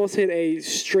he almost hit a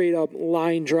straight-up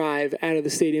line drive out of the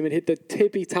stadium and hit the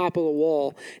tippy top of the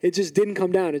wall. It just didn't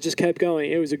come down. It just kept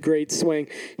going. It was a great swing.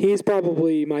 He's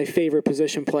probably my favorite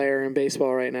position player in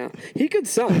baseball right now. He could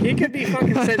suck. He could be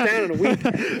fucking sent down in a week,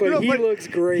 but he looks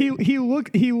great.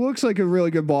 He looks like a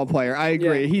really good ball player. I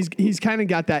agree. Yeah. He's kind of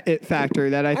got that it factor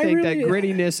that I think that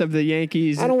grittiness of the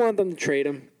Yankees. I don't want them to trade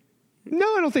him. No,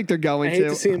 I don't think they're going to. I hate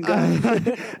to see him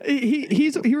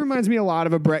go. He reminds me a lot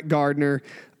of a Brett Gardner.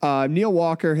 Neil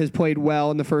Walker has played well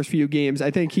in the first few games.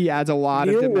 I think he adds a lot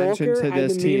of dimension to this team.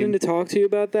 I've been meaning to talk to you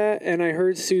about that, and I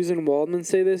heard Susan Waldman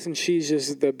say this, and she's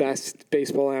just the best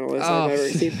baseball analyst I've ever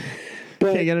seen.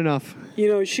 But Can't get enough.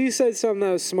 She said something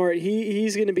that was smart.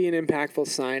 He's going to be an impactful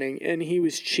signing, and he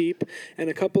was cheap. And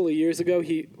a couple of years ago,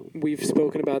 we've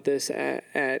spoken about this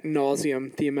at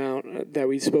nauseum, the amount that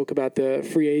we spoke about the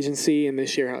free agency and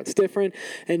this year how it's different,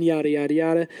 and yada yada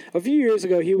yada. A few years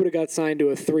ago, he would have got signed to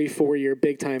a 3-4 year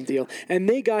big time deal, and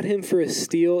they got him for a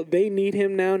steal. They need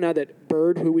him now that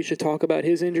Bird, who we should talk about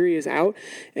his injury, is out,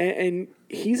 and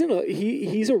he's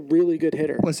a really good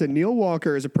hitter. Listen, Neil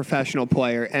Walker is a professional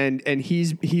player, and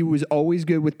he was always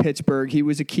good with Pittsburgh. He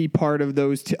was a key part of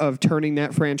of turning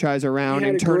that franchise around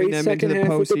and turning them into the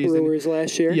postseason. With the Brewers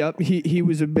last year. Yep, he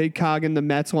was a big cog in the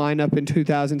Mets lineup in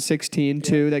 2016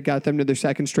 too. That got them to their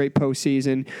second straight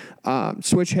postseason.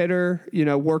 Switch hitter,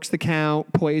 works the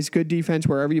count, plays good defense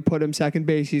wherever you put him. Second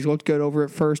base, he's looked good over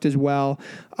at first as well.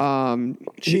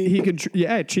 He can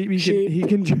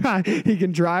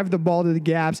drive the ball to the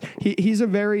gaps. He's a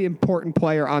very important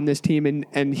player on this team, and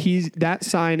that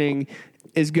signing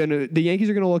is the Yankees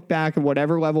are gonna look back at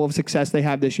whatever level of success they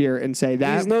have this year and say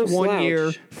that one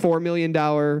year $4 million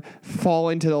fall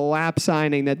into the lap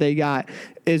signing that they got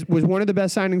was one of the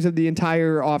best signings of the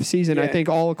entire offseason, I think,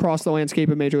 all across the landscape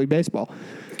of Major League Baseball.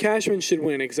 Cashman should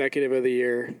win Executive of the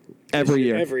Year every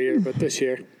year, but this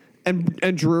year.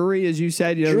 And Drury, as you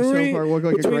said, Drury, so far looked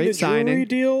like a great signing. Drury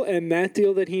deal and that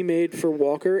deal that he made for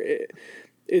Walker,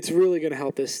 it's really going to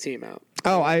help this team out.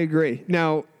 Oh, I agree.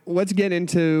 Now, let's get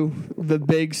into the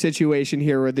big situation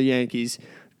here with the Yankees.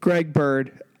 Greg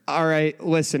Bird. All right,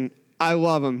 listen, I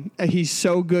love him. He's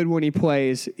so good when he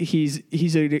plays. He's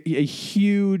a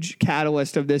huge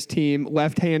catalyst of this team.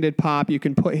 Left-handed pop. You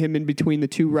can put him in between the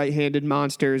two right-handed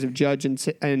monsters of Judge and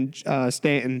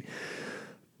Stanton.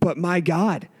 But my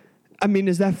God, I mean,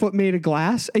 is that foot made of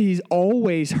glass? He's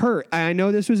always hurt. I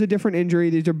know this was a different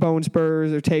injury. These are bone spurs.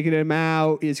 They're taking him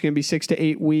out. It's going to be 6 to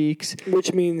 8 weeks.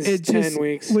 Which means 10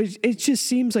 weeks. It just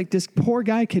seems like this poor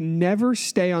guy can never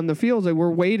stay on the field. Like, we're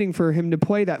waiting for him to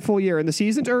play that full year. And the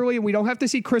season's early, and we don't have to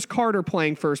see Chris Carter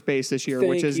playing first base this year,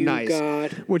 which is nice.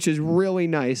 God. Which is really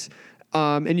nice.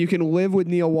 And you can live with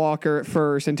Neil Walker at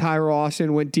first, and Tyler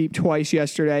Austin went deep twice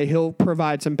yesterday. He'll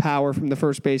provide some power from the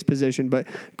first base position. But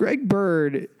Greg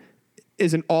Bird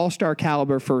is an all-star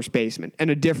caliber first baseman and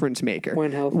a difference maker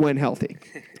when healthy.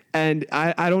 And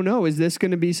I don't know, is this going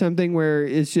to be something where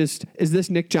is this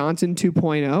Nick Johnson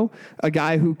 2.0, a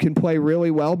guy who can play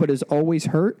really well but is always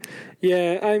hurt?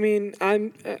 Yeah, I mean,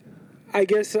 I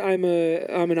guess I'm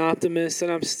an optimist,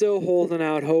 and I'm still holding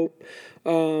out hope.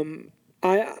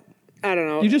 I don't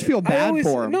know. You just feel bad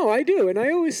for him. No, I do. And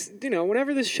I always,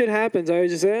 whenever this shit happens, I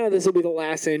always just say, this will be the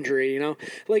last injury,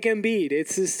 Like Embiid,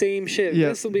 it's the same shit.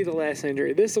 Yep. This will be the last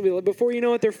injury. This will be, before you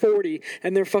know it, they're 40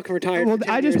 and they're fucking retired. Well,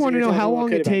 I just want to know how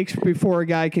long it takes before a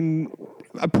guy can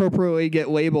appropriately get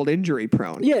labeled injury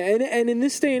prone. Yeah, and in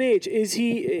this day and age, is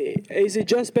it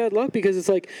just bad luck? Because it's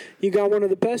like you got one of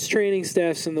the best training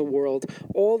staffs in the world,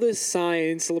 all this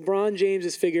science. LeBron James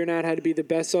is figuring out how to be the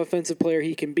best offensive player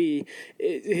he can be.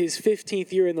 His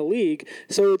 15th year in the league,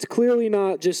 so it's clearly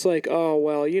not just like, oh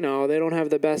well, they don't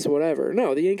have the best whatever.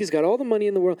 No, the Yankees got all the money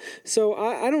in the world. So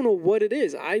I don't know what it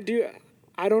is. I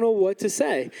don't know what to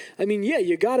say. I mean, yeah,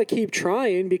 you got to keep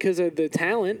trying because of the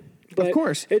talent. But of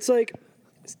course, it's like.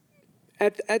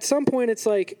 At some point, it's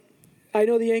like, I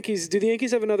know the Yankees. Do the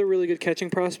Yankees have another really good catching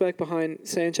prospect behind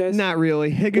Sanchez? Not really.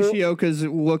 Higashioka's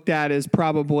looked at as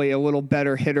probably a little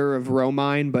better hitter of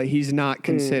Romine, but he's not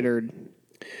considered.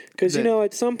 Because,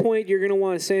 at some point, you're going to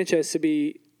want Sanchez to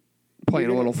be playing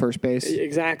a little first base.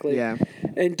 Exactly. Yeah.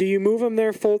 And do you move him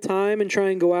there full time and try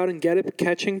and go out and get a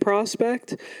catching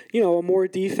prospect? A more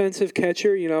defensive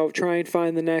catcher. Try and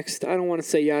find the next. I don't want to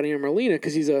say Yadier Molina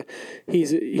because he's a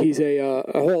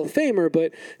Hall of Famer,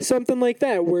 but something like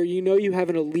that where you have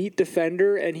an elite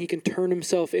defender and he can turn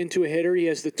himself into a hitter. He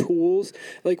has the tools.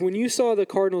 Like when you saw the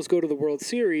Cardinals go to the World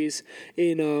Series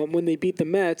when they beat the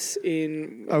Mets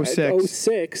in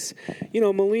 06,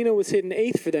 Molina was hitting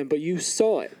eighth for them, but you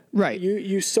saw it. Right.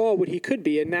 You saw what he could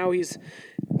be, and now he's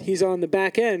on the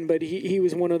back end, but he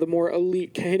was one of the more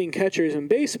elite hitting catchers in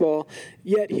baseball,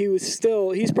 yet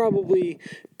he's probably,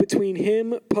 between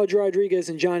him, Pudge Rodriguez,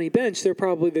 and Johnny Bench, they're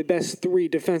probably the best three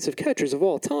defensive catchers of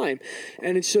all time.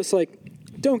 And it's just like,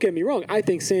 don't get me wrong, I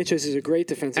think Sanchez is a great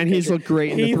defensive catcher. And he's looked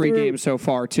great in the three games so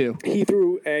far, too. He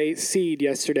threw a seed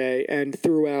yesterday and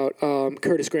threw out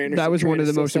Curtis Granderson. That was one of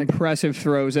the most impressive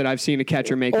throws that I've seen a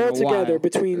catcher make in a while. Altogether,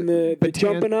 between the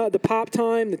jumping up, the pop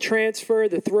time, the transfer,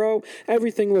 the throw,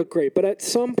 everything looked great. But at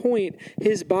some point,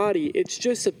 his body, it's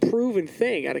just a proven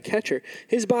thing at a catcher.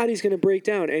 His body's going to break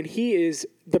down, and he is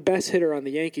the best hitter on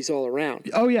the Yankees all around.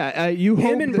 Oh, yeah. You hope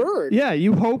him and Bird. Yeah,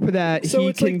 you hope that so he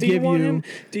it's can like, give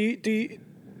you...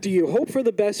 Do Do you hope for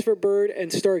the best for Bird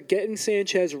and start getting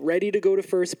Sanchez ready to go to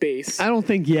first base? I don't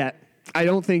think yet.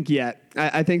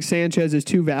 I think Sanchez is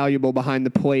too valuable behind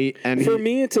the plate. And for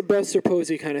me, it's a Buster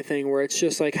Posey kind of thing where it's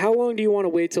just like, how long do you want to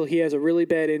wait till he has a really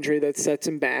bad injury that sets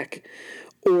him back,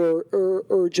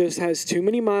 or just has too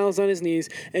many miles on his knees,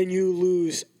 and you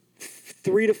lose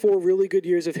 3 to 4 really good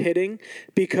years of hitting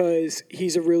because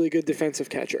he's a really good defensive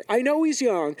catcher. I know he's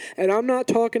young, and I'm not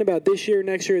talking about this year,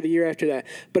 next year, or the year after that,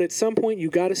 but at some point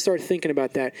you got to start thinking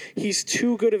about that. He's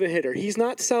too good of a hitter. He's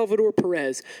not Salvador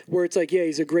Perez, where it's like, yeah,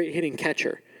 he's a great hitting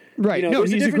catcher. Right. No,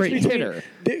 he's a great hitter.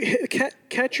 The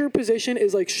catcher position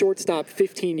is like shortstop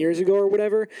 15 years ago or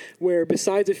whatever, where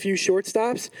besides a few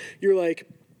shortstops, you're like,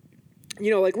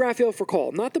 like Rafael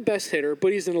Furcal, not the best hitter,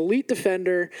 but he's an elite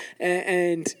defender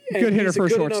and good hitter for a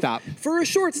shortstop. For a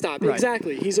shortstop, right.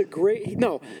 Exactly. He's a great.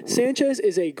 No, Sanchez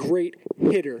is a great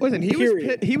hitter. Listen,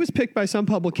 he was picked by some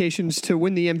publications to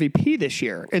win the MVP this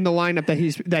year in the lineup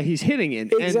that he's hitting in.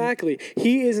 Exactly.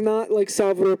 He is not like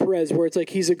Salvador Perez, where it's like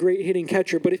he's a great hitting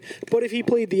catcher. But if he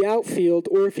played the outfield,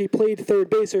 or if he played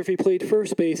third base, or if he played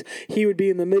first base, he would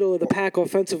be in the middle of the pack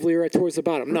offensively or towards the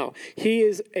bottom. No, he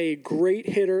is a great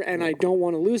hitter, and I don't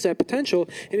want to lose that potential.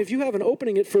 And if you have an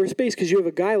opening at first base because you have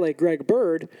a guy like Greg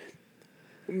Bird,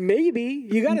 maybe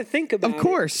you got to think about it.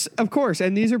 Of course.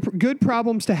 And these are good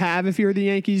problems to have if you're the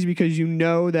Yankees, because you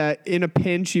know that in a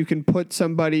pinch you can put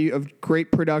somebody of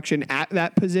great production at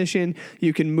that position.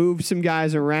 You can move some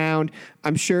guys around.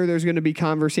 I'm sure there's going to be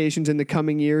conversations in the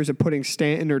coming years of putting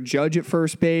Stanton or Judge at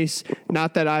first base.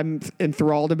 Not that I'm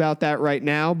enthralled about that right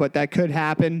now, but that could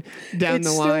happen down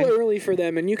the line. It's still early for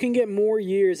them, and you can get more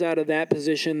years out of that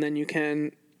position than you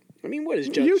can. I mean, what is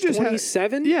Judge,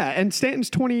 27? Yeah, and Stanton's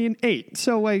 28.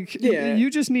 So, you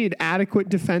just need adequate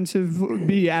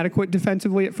defensively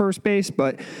at first base.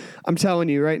 But I'm telling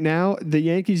you right now, the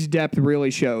Yankees' depth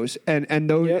really shows. And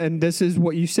this is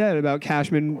what you said about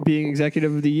Cashman being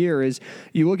executive of the year is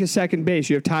you look at second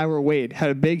base, you have Tyler Wade, had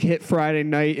a big hit Friday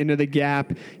night into the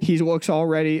gap. He looks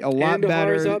already a lot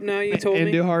better. Andujar's up now, you told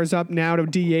me. Andujar's up now to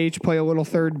DH, play a little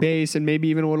third base, and maybe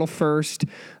even a little first.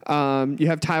 You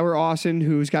have Tyler Austin,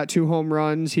 who's got 2 home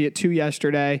runs. He hit 2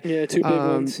 yesterday. Yeah, 2 big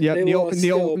ones. Yep,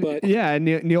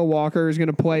 Neil Walker is going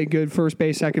to play good first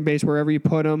base, second base, wherever you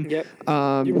put him. Yep.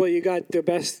 You got the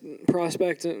best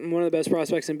prospect, one of the best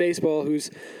prospects in baseball,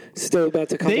 who's still about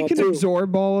to come up. They can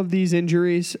absorb all of these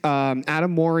injuries.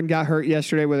 Adam Warren got hurt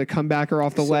yesterday with a comebacker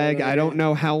off the leg. I don't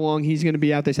know how long he's going to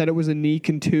be out. They said it was a knee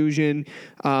contusion.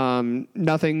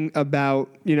 Nothing about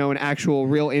an actual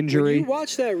real injury. When you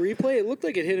watch that replay, it looked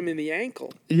like it hit him in the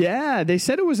ankle. Yeah, they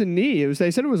said it was a knee.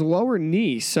 They said it was lower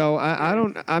knee. So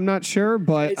I'm not sure,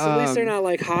 but at least they're not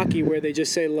like hockey where they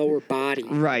just say lower body.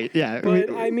 Right. Yeah. But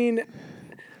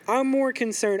I'm more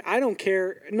concerned. I don't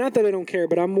care. Not that I don't care,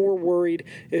 but I'm more worried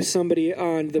if somebody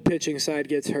on the pitching side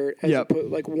gets hurt,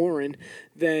 like Warren,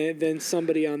 than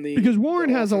somebody on the. Because Warren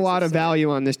has a lot of value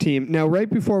on this team. Now, right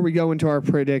before we go into our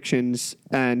predictions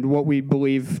and what we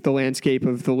believe the landscape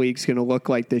of the league's going to look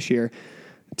like this year,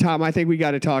 Tom, I think we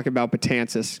got to talk about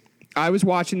Betances. I was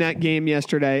watching that game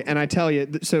yesterday, and I tell you,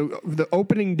 so the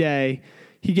opening day,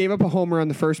 he gave up a homer on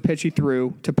the first pitch he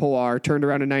threw to Pilar, turned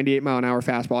around a 98-mile-an-hour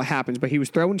fastball. It happens, but he was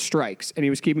throwing strikes, and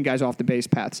he was keeping guys off the base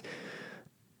paths.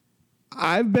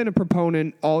 I've been a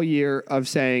proponent all year of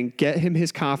saying get him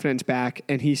his confidence back,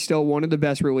 and he's still one of the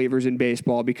best relievers in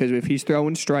baseball because if he's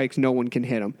throwing strikes, no one can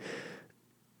hit him.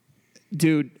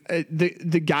 Dude,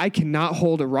 the guy cannot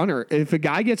hold a runner. If a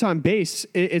guy gets on base,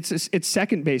 it's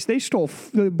second base. They stole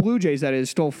the Blue Jays.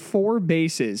 Stole 4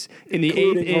 bases in the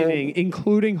 8th inning,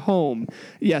 including home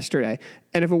yesterday.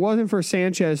 And if it wasn't for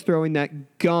Sanchez throwing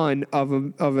that gun of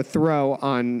a throw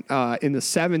on in the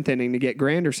 7th inning to get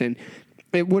Granderson,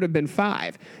 it would have been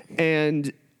 5.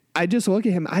 And I just look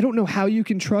at him. I don't know how you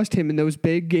can trust him in those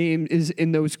big games,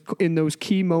 in those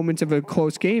key moments of a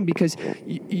close game, because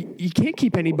you can't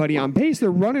keep anybody on base.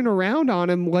 They're running around on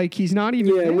him like he's not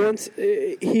even. Yeah,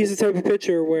 he's the type of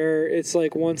pitcher where it's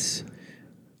like once.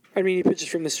 I mean, he pitches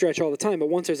from the stretch all the time, but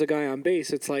once there's a guy on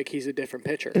base, it's like he's a different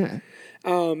pitcher. Yeah.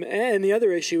 And the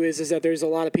other issue is that there's a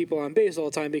lot of people on base all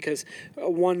the time because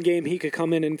one game he could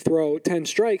come in and throw 10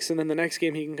 strikes, and then the next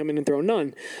game he can come in and throw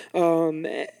none.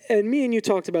 And me and you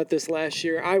talked about this last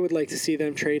year. I would like to see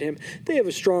them trade him. They have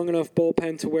a strong enough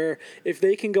bullpen to where if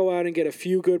they can go out and get a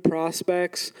few good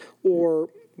prospects or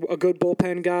a good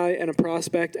bullpen guy and a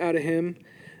prospect out of him,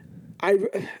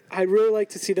 I'd really like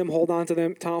to see them hold on to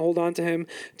him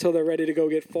till they're ready to go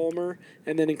get Fulmer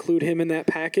and then include him in that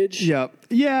package. Yep.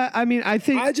 Yeah, I mean, I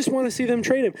think I just want to see them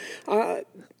trade him.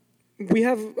 we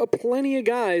have plenty of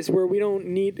guys where we don't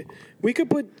need. We could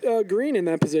put Green in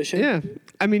that position. Yeah,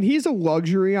 I mean, he's a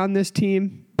luxury on this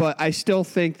team, but I still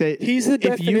think that he's the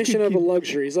definition of a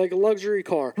luxury. He's like a luxury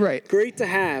car. Right. Great to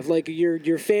have, like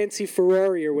your fancy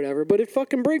Ferrari or whatever, but it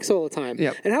fucking breaks all the time.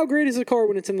 Yep. And how great is a car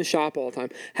when it's in the shop all the time?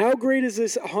 How great is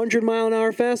this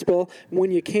 100-mile-an-hour fastball when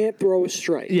you can't throw a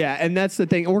strike? Yeah, and that's the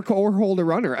thing, or hold a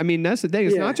runner. I mean, that's the thing.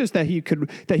 It's not just that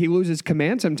he loses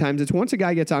command sometimes. It's once a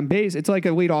guy gets on base, it's like a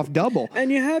leadoff double.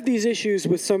 And you have these issues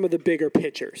with some of the bigger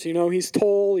pitchers. You know, he's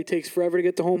tall. He takes forever to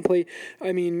get to home plate.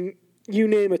 I mean, you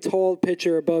name a tall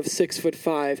pitcher above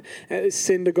 6'5".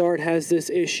 Syndergaard has this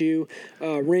issue.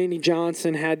 Randy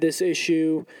Johnson had this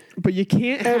issue. But you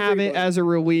can't have it as a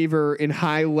reliever in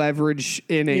high leverage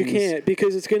innings. You can't,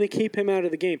 because it's going to keep him out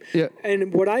of the game. Yeah.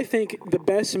 And what I think the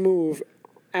best move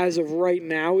as of right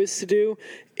now is to do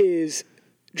is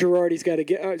Girardi's got to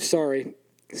get. Sorry.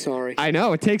 I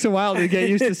know. It takes a while to get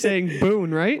used to saying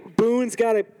Boone, right? Boone's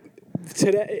got to.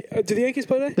 Today, do the Yankees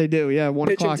play today? They do, yeah.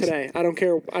 1 o'clock today. I don't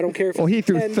care. If well, he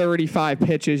threw 35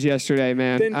 pitches yesterday,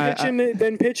 man.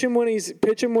 Then pitch him when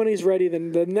he's ready.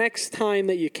 Then the next time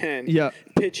that you can,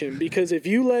 pitch him, because if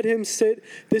you let him sit,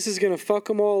 this is gonna fuck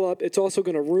him all up. It's also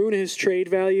gonna ruin his trade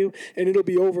value, and it'll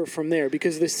be over from there.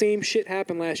 Because the same shit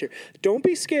happened last year. Don't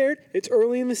be scared. It's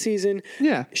early in the season.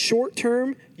 Yeah. Short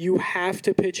term, you have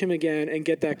to pitch him again and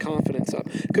get that confidence up.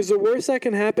 Because the worst that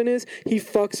can happen is he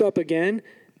fucks up again.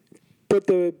 But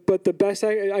the best,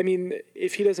 I mean,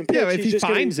 if he doesn't pitch, if he's he just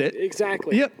finds gonna, it,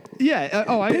 exactly. Yep,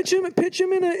 yeah. Pitch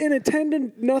him in a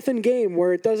 10-0 game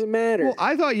where it doesn't matter. Well,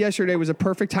 I thought yesterday was a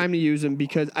perfect time to use him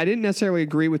because I didn't necessarily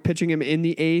agree with pitching him in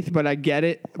the 8th, but I get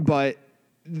it. But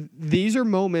these are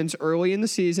moments early in the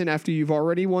season after you've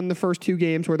already won the first 2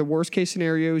 games, where the worst case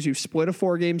scenario is you split a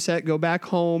 4-game set, go back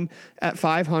home at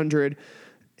 500,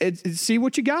 see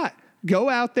what you got. Go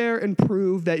out there and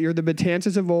prove that you're the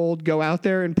Betances of old. Go out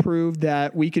there and prove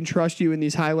that we can trust you in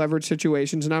these high leverage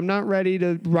situations. And I'm not ready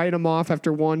to write them off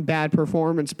after one bad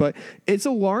performance, but it's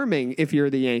alarming if you're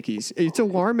the Yankees. It's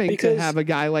alarming to have a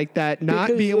guy like that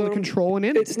not be able to control an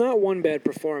inning. It's not one bad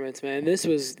performance, man. This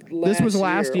was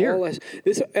last year.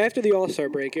 After the All-Star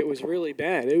break, it was really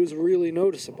bad. It was really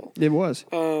noticeable. It was.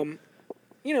 You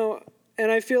know. And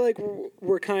I feel like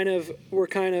we're kind of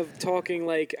talking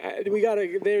like I'm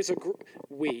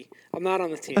not on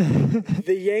the team.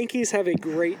 The Yankees have a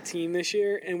great team this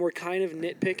year, and we're kind of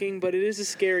nitpicking, but it is a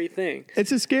scary thing.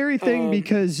 It's a scary thing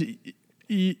because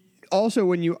also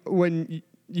when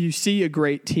you see a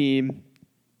great team,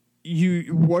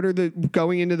 what are the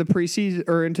going into the preseason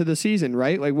or into the season,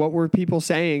 right? Like what were people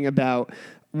saying about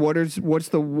what's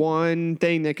the one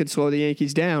thing that could slow the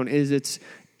Yankees down? Is it's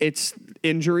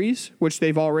injuries, which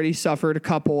they've already suffered a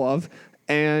couple of,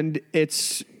 and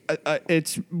it's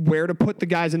where to put the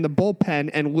guys in the bullpen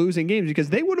and losing games, because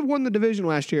they would have won the division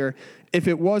last year if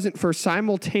it wasn't for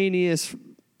simultaneous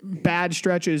bad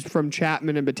stretches from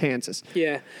Chapman and Betances.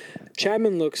 Yeah,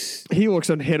 Chapman looks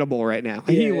unhittable right now.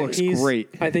 Yeah, he looks great.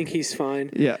 I think he's fine.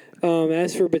 Yeah.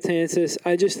 As for Betances,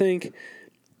 I just think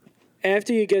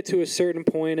after you get to a certain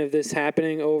point of this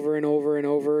happening over and over and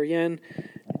over again,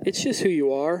 it's just who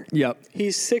you are. Yep.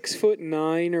 He's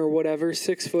 6'9" or whatever,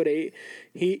 6'8".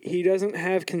 He doesn't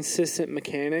have consistent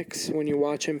mechanics when you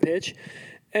watch him pitch,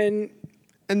 and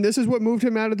this is what moved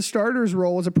him out of the starter's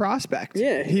role as a prospect.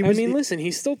 Yeah, listen, he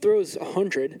still throws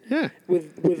 100. Yeah.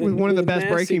 With one of the best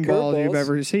breaking balls you've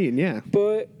ever seen. Yeah.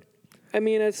 But I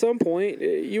mean, at some point,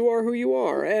 you are who you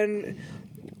are, and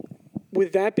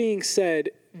with that being said,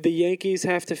 the Yankees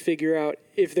have to figure out,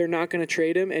 if they're not going to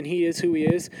trade him and he is who he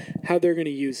is, how they're going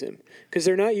to use him. Because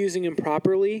they're not using him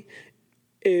properly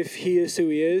if he is who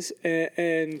he is.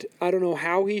 And I don't know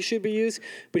how he should be used,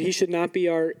 but he should not be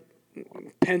our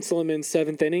pencil him in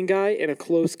 7th inning guy in a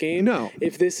close game. No.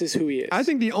 If this is who he is. I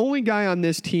think the only guy on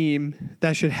this team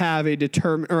that should have a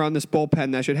on this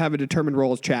bullpen that should have a determined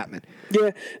role is Chapman.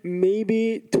 Yeah,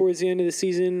 maybe towards the end of the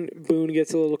season, Boone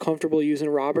gets a little comfortable using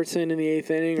Robertson in the 8th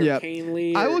inning or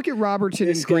Canely. I look at Robertson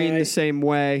and Green the same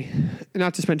way.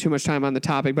 Not to spend too much time on the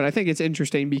topic, but I think it's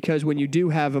interesting because when you do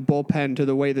have a bullpen to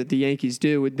the way that the Yankees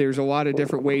do, there's a lot of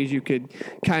different ways you could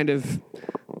kind of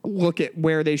look at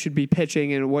where they should be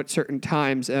pitching and what certain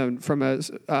times from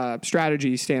a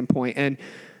strategy standpoint. And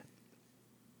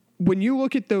when you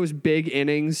look at those big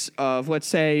innings of, let's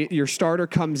say your starter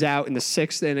comes out in the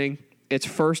 6th inning, it's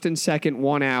 1st and 2nd,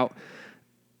 1 out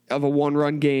of a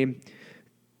 1-run game.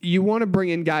 you want to bring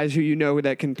in guys who you know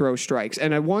that can throw strikes.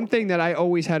 And one thing that I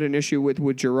always had an issue with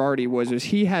Girardi was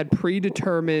he had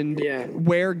predetermined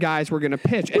where guys were going to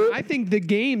pitch. And I think the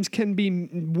games can be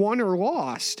won or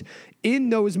lost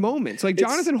in those moments. Like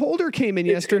Jonathan Holder came in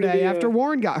yesterday after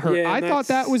Warren got hurt. I thought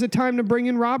that was a time to bring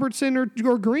in Robertson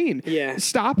or Green. Yeah.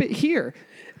 Stop it here.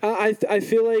 I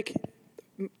feel like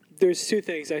there's two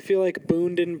things. I feel like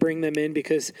Boone didn't bring them in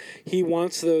because he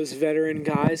wants those veteran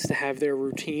guys to have their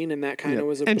routine, and that kind of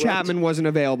was abrupt. And Chapman wasn't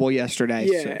available yesterday.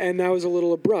 Yeah, and that was a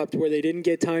little abrupt where they didn't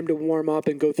get time to warm up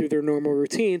and go through their normal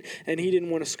routine, and he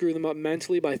didn't want to screw them up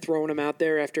mentally by throwing them out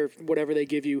there after whatever they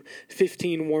give you,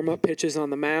 15 warm-up pitches on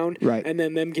the mound, and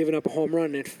then them giving up a home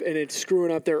run, and it's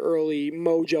screwing up their early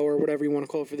mojo or whatever you want to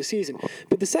call it for the season.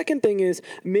 But the second thing is,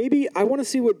 maybe I want to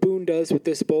see what Boone does with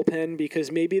this bullpen,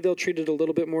 because maybe they'll treat it a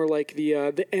little bit more like the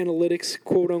analytics,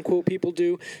 quote-unquote, people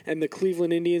do, and the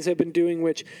Cleveland Indians have been doing,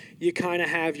 which you kind of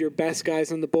have your best guys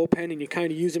in the bullpen, and you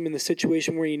kind of use them in the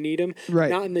situation where you need them,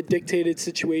 not in the dictated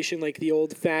situation like the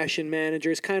old-fashioned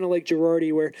managers, kind of like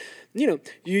Girardi, where, you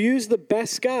use the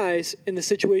best guys in the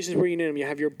situations where you need them. You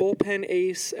have your bullpen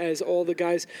ace, as all the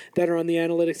guys that are on the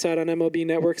analytics side on MLB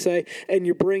Network say, and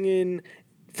you bring in,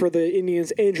 for the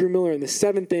Indians, Andrew Miller in the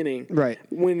 7th inning. Right.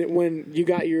 When you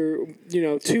got your,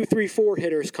 2, 3, 4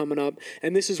 hitters coming up,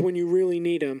 and this is when you really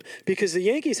need them. Because the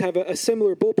Yankees have a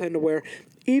similar bullpen to where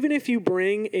even if you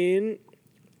bring in,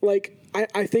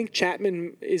 I think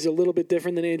Chapman is a little bit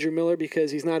different than Andrew Miller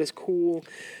because he's not as cool.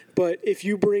 But if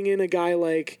you bring in a guy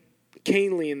like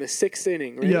Canely in the 6th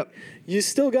inning, right? You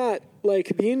still got,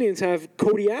 the Indians have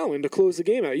Cody Allen to close the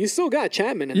game out. You still got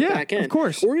Chapman in the back end. Of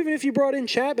course. Or even if you brought in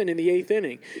Chapman in the 8th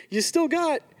inning, you still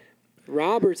got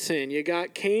Robertson, you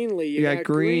got Canely, you got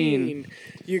Green,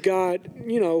 you got,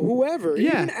 whoever.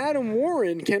 Even Adam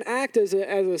Warren can act as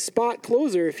a spot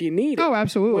closer if you need it. Oh,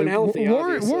 absolutely. When healthy,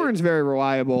 Warren's very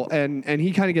reliable, and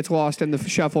he kind of gets lost in the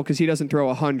shuffle because he doesn't throw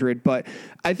 100. But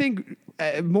I think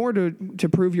more to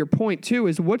prove your point, too,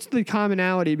 is what's the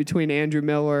commonality between Andrew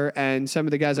Miller and some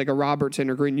of the guys like a Robertson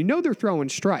or Green? They're throwing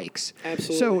strikes.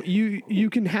 Absolutely. So you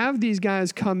can have these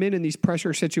guys come in these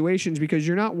pressure situations because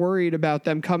you're not worried about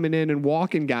them coming in and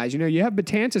walking guys. You have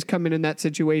Betances coming in that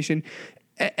situation,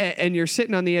 and you're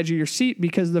sitting on the edge of your seat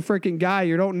because the freaking guy,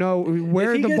 you don't know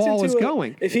where the ball is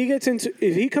going. If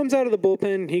he comes out of the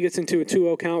bullpen, he gets into a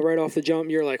 2-0 count right off the jump,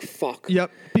 you're like, fuck.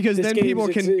 Yep, because then people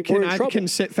can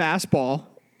sit fastball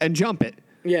and jump it.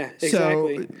 Yeah,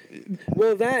 exactly.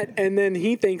 Well, that, and then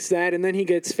he thinks that, and then he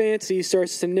gets fancy,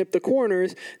 starts to nip the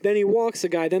corners, then he walks a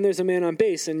guy, then there's a man on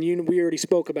base, and we already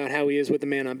spoke about how he is with the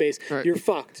man on base. Right. You're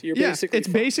fucked. You're basically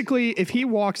fucked. Basically, if he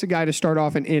walks a guy to start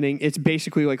off an inning, it's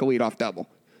basically like a leadoff double.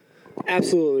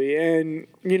 Absolutely. And,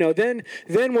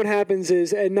 then what happens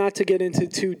is, and not to get into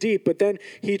too deep, but then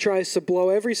he tries to blow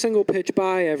every single pitch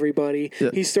by everybody. Yeah.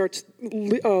 He starts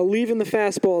leaving the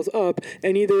fastballs up,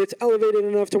 and either it's elevated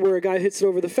enough to where a guy hits it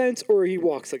over the fence or he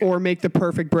walks the guy. Or make the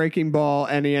perfect breaking ball,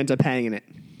 and he ends up hanging it.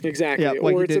 Exactly. Yeah,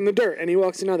 or it's in the dirt, and he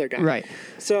walks another guy. Right.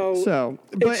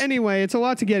 But anyway, it's a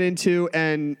lot to get into,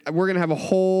 and we're going to have a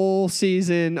whole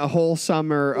season, a whole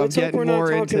summer of getting more into this. Let's hope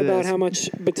we're not talking about how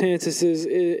much Betances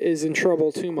is in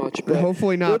trouble too much. But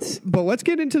hopefully not. But let's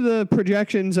get into the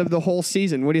projections of the whole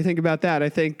season. What do you think about that? I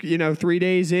think, 3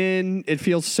 days in, it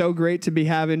feels so great to be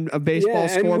having a baseball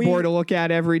scoreboard to look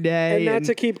at every day. And not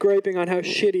to keep griping on how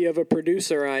shitty of a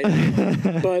producer I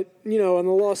am. But, on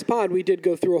the Lost Pod, we did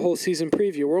go through a whole season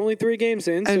preview. We're only 3 games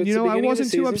in, so and I wasn't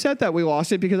too upset that we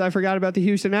lost it because I forgot about the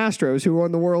Houston Astros who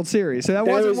won the World Series. So that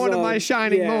wasn't one of my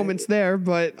shining moments there.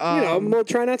 But we'll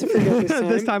try not to forget this time.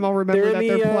 This time I'll remember that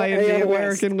they're playing the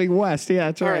American League West. Yeah,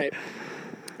 that's right. All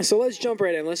right. So let's jump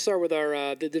right in. Let's start with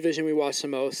our the division we watch the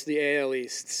most, the AL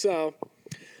East. So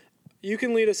you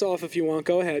can lead us off if you want.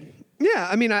 Go ahead. Yeah,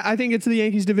 I think it's the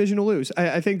Yankees' division to lose.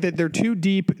 I think that they're too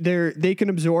deep. They can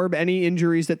absorb any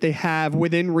injuries that they have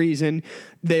within reason.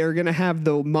 They are going to have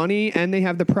the money and they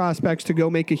have the prospects to go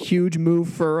make a huge move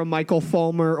for a Michael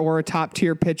Fulmer or a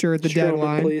top-tier pitcher at the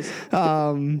deadline. Please.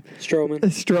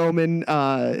 Stroman,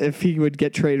 if he would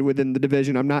get traded within the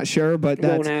division, I'm not sure, but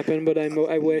that won't happen. But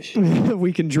I wish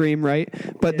we can dream, right?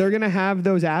 But they're going to have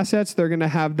those assets. They're going to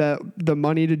have the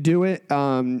money to do it.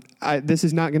 This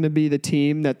is not going to be the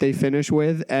team that they finish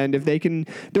with, and if they can,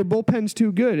 their bullpen's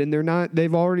too good, and they're not.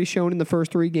 They've already shown in the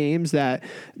first 3 games that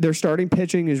their starting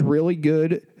pitching is really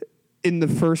good in the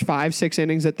first 5-6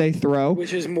 innings that they throw,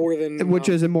 which is more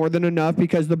than enough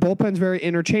because the bullpen's very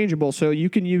interchangeable. So you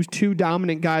can use 2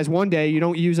 dominant guys one day, you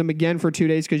don't use them again for 2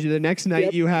 days because the next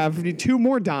night you have 2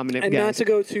 more dominant guys. And not to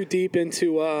go too deep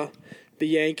into the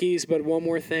Yankees, but one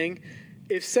more thing: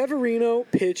 if Severino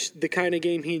pitched the kind of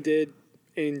game he did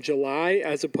in July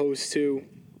as opposed to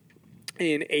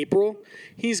in April,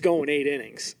 he's going 8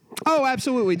 innings. Oh,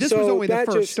 absolutely. This was only the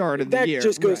first start of the year. That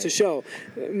just goes to show,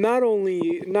 not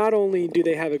only do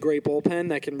they have a great bullpen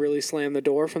that can really slam the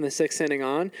door from the 6th inning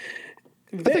on.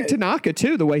 I think Tanaka,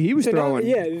 too, the way he was throwing.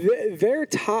 Yeah, their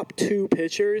top 2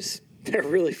 pitchers, they're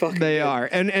really fucking They good. are.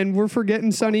 And we're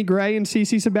forgetting Sonny Gray and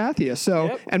CeCe Sabathia.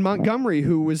 So, and Montgomery,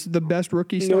 who was the best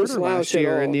rookie starter last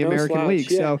year in the American League.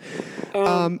 Yeah.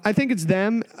 So, I think it's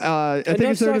them. I think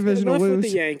it's their division to lose. With the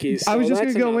Yankees, I was so just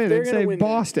going to go in and say win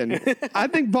Boston. I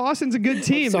think Boston's a good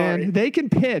team, man. They can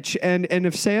pitch. And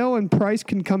if Sale and Price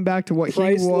can come back to what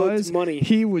Price he was, money.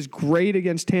 he was great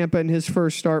against Tampa in his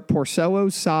first start.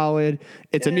 Porcello's solid.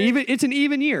 It's an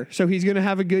even year. So he's going to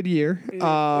have a good year,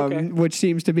 which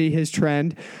seems to be his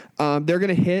trend. They're going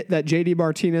to hit that J.D.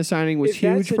 Martinez signing was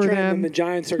huge for them. Then the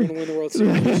Giants are going to win the World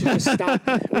Series.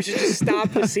 We should just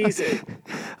stop the season.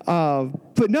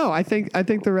 But no, I think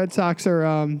the Red Sox are.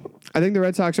 I think the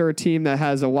Red Sox are a team that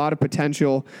has a lot of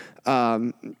potential.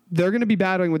 They're going to be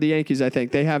battling with the Yankees, I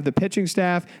think. They have the pitching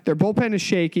staff. Their bullpen is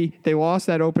shaky. They lost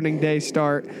that opening day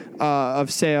start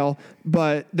of Sale,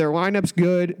 but their lineup's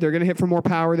good. They're going to hit for more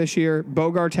power this year.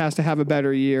 Bogarts has to have a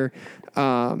better year.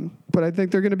 But I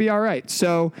think they're going to be all right.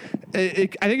 So I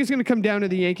think it's going to come down to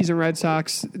the Yankees and Red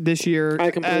Sox this year,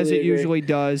 as it usually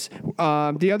does.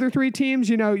 The other 3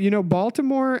 teams,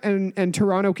 Baltimore and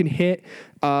Toronto can hit.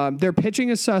 Their pitching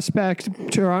is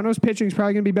suspect. Toronto's pitching is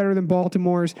probably going to be better than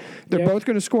Baltimore's. They're both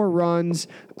going to score runs.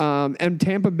 And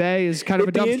Tampa Bay is kind of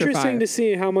a dumpster fire. It'd be interesting to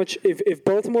see how much, if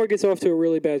Baltimore gets off to a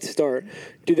really bad start,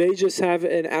 do they just have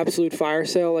an absolute fire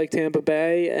sale like Tampa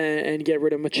Bay and get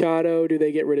rid of Machado? Do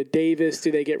they get rid of Davis?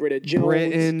 Do they get rid of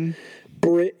Jones?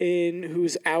 Britton,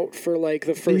 who's out for like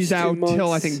the first 2 months. He's out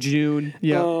till I think June.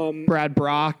 Yeah. Brad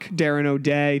Brock, Darren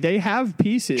O'Day. They have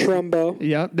pieces. Trumbo.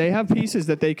 Yeah, they have pieces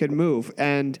that they could move,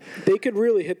 and they could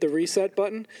really hit the reset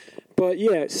button. But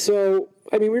yeah, so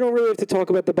I mean, we don't really have to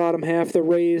talk about the bottom half. The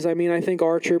Rays. I mean, I think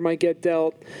Archer might get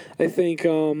dealt. I think.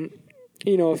 A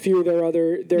few of their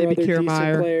other decent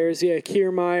players. Yeah,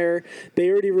 Kiermaier. They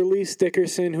already released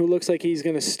Dickerson, who looks like he's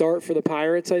going to start for the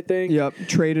Pirates, I think. Yep,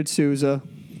 traded Souza.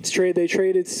 They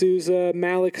traded Souza.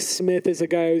 Malik Smith is a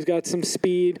guy who's got some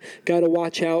speed, got to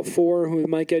watch out for, who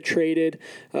might get traded.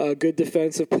 Good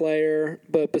defensive player.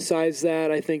 But besides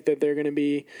that, I think that they're going to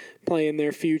be playing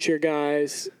their future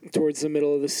guys towards the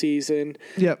middle of the season.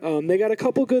 Yep. They got a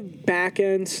couple good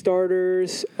back-end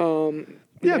starters.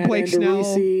 Blake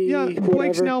Snell.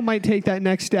 Blake Snell might take that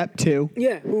next step too.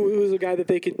 Yeah, who's a guy that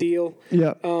they could deal.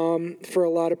 For a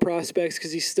lot of prospects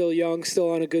because he's still young, still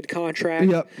on a good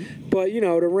contract. Yep. But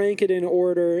to rank it in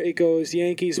order, it goes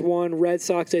Yankees 1, Red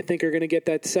Sox. I think are going to get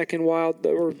that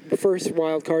first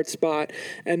wild card spot,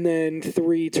 and then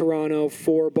 3 Toronto,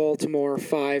 4 Baltimore,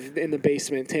 5 in the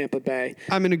basement Tampa Bay.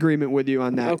 I'm in agreement with you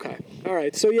on that. Okay, all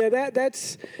right. So yeah,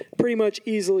 that's pretty much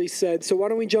easily said. So why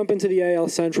don't we jump into the AL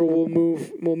Central?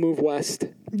 We'll move west.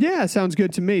 Yeah, sounds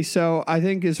good to me. So I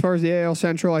think as far as the AL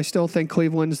Central, I still think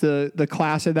Cleveland's the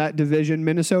class of that division.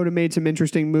 Minnesota made some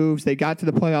interesting moves. They got to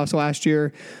the playoffs last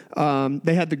year.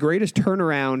 They had the greatest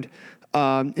turnaround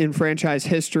in franchise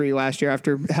history last year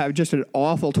after having just an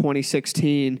awful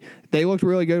 2016. They looked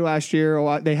really good last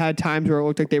year. They had times where it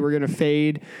looked like they were going to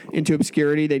fade into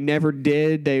obscurity. They never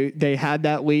did. They had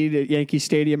that lead at Yankee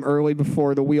Stadium early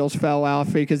before the wheels fell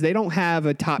off because they don't have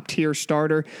a top-tier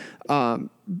starter.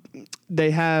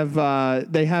 They have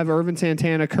Irvin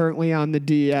Santana currently on the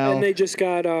DL. And they just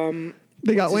got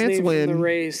Lance Lynn from the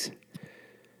Rays.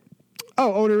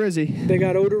 Oh, Odorizzi. They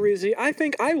got Odorizzi.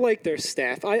 I like their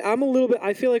staff.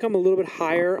 I feel like I'm a little bit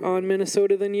higher on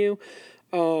Minnesota than you.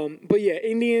 But yeah,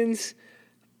 Indians,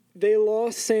 they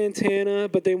lost Santana,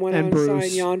 but they went out and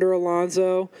signed Yonder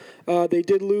Alonso. They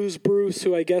did lose Bruce,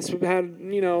 who I guess had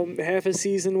half a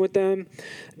season with them.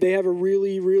 They have a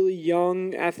really, really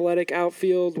young athletic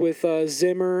outfield with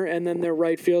Zimmer, and then their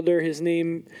right fielder, his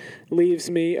name leaves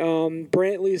me.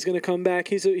 Brantley's going to come back.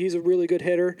 He's a really good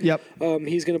hitter. Yep.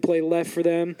 He's going to play left for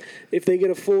them. If they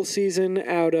get a full season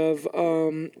out of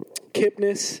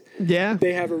Kipnis,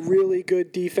 they have a really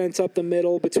good defense up the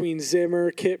middle between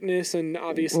Zimmer, Kipnis, and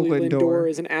obviously Lindor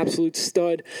is an absolute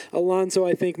stud. Alonso,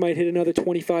 I think, might hit another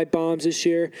 25 bombs this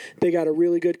year. They got a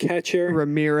really good catcher.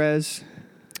 Ramirez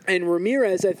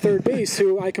at third base,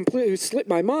 who slipped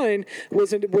my mind,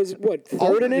 was third in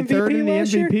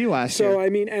MVP last year? So, I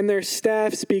mean, and their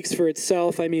staff speaks for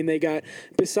itself. I mean, they got,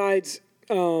 besides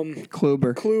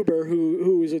Kluber,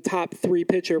 who is a top 3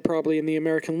 pitcher probably in the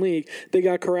American League. They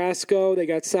got Carrasco. They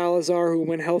got Salazar, who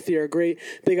when healthy are great.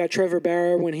 They got Trevor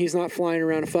Bauer when he's not flying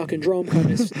around a fucking drum, cutting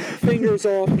his fingers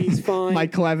off. He's fine.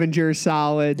 Mike Clevenger's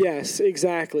solid. Yes,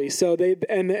 exactly. So they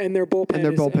and their bullpen and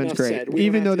their bullpen's great.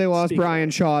 Even though they lost Brian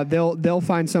Shaw, they'll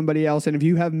find somebody else. And if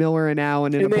you have Miller and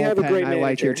Allen in a bullpen, I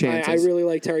like your chances. I really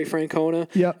like Terry Francona.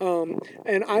 Yep.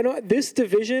 And this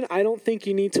division, I don't think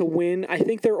you need to win. I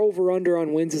think their over-under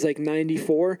on wins is like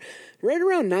 94. Right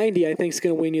around 90, I think, is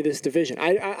going to win you this division.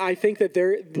 I think that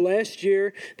last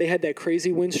year they had that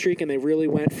crazy win streak and they really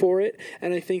went for it,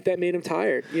 and I think that made them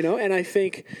tired, And I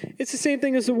think it's the same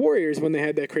thing as the Warriors when they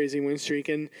had that crazy win streak,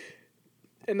 and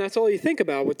that's all you think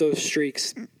about with those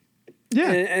streaks.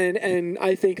 Yeah. And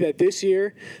I think that this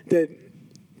year that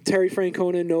Terry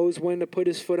Francona knows when to put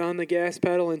his foot on the gas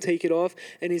pedal and take it off,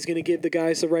 and he's going to give the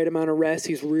guys the right amount of rest.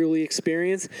 He's really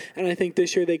experienced, and I think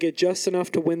this year they get just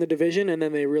enough to win the division, and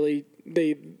then they're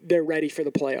ready for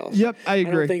the playoffs. Yep, I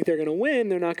agree. I don't think they're going to win.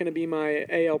 They're not going to be my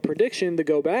AL prediction to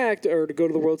go back or to go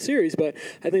to the World Series, but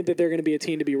I think that they're going to be a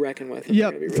team to be reckoned with.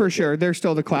 Yep, really for sure. They're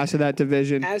still the class of that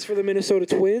division. As for the Minnesota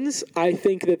Twins, I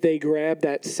think that they grab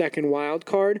that second wild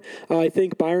card. I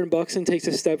think Byron Buxton takes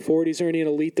a step forward. He's already an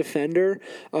elite defender.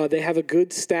 They have a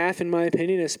good staff, in my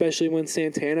opinion, especially when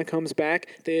Santana comes back.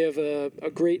 They have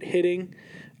a great hitting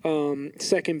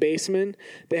second baseman.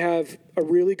 They have a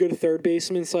really good third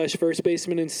baseman / first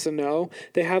baseman in Sano.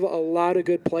 They have a lot of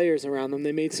good players around them.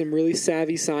 They made some really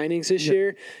savvy signings this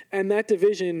year. And that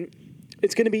division,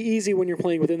 it's going to be easy when you're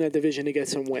playing within that division to get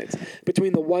some wins.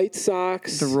 Between the White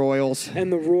Sox, the Royals,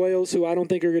 and the Royals, who I don't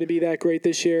think are going to be that great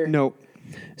this year. Nope.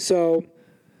 So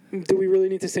do we really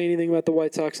need to say anything about the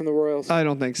White Sox and the Royals? I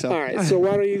don't think so. All right, so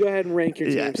why don't you go ahead and rank your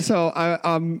teams? Yeah. So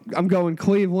I'm going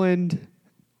Cleveland.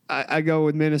 I go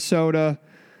with Minnesota,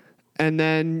 and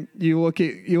then you look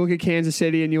at Kansas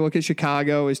City and you look at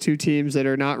Chicago as two teams that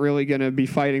are not really going to be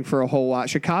fighting for a whole lot.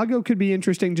 Chicago could be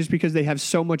interesting just because they have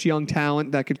so much young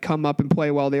talent that could come up and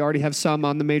play well. They already have some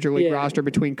on the major league roster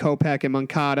between Kopech and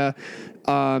Moncada.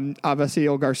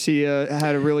 Avisail Garcia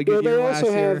had a really good year last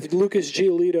year. They also have Lucas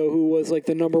Giolito, who was like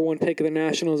the number 1 pick of the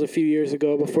Nationals a few years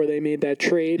ago before they made that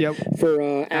trade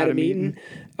for Adam Eaton.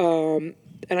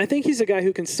 And I think he's a guy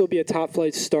who can still be a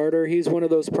top-flight starter. He's one of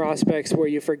those prospects where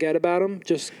you forget about him.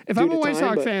 If I'm a White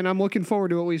Sox fan, I'm looking forward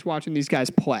to at least watching these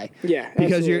guys play. Yeah,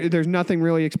 because there's nothing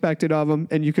really expected of them,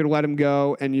 and you could let them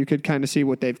go, and you could kind of see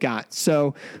what they've got.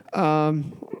 So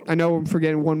I know I'm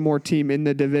forgetting one more team in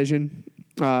the division.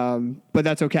 But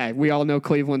that's okay. We all know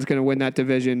Cleveland's going to win that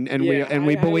division, and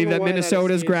we believe that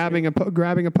Minnesota's grabbing a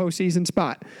postseason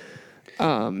spot.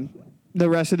 The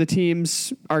rest of the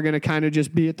teams are going to kind of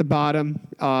just be at the bottom.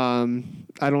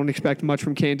 I don't expect much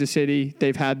from Kansas City.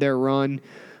 They've had their run.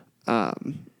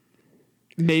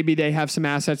 Maybe they have some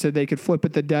assets that they could flip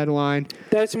at the deadline.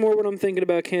 That's more what I'm thinking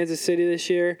about Kansas City this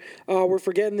year. We're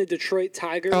forgetting the Detroit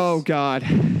Tigers. Oh, God.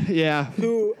 Yeah.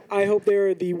 Who I hope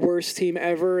they're the worst team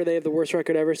ever. They have the worst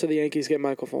record ever, so the Yankees get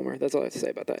Michael Fulmer. That's all I have to say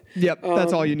about that. Yep,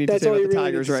 that's all you need to say about the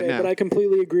Tigers right now. But I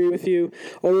completely agree with you.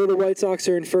 Although the White Sox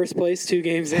are in first place 2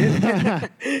 games in.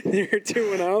 They're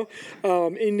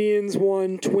 2-0. Indians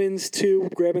 1, Twins 2,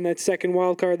 grabbing that second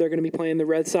wild card. They're going to be playing the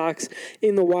Red Sox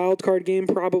in the wild card game,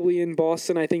 probably in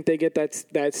Boston. I think they get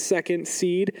that second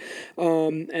seed.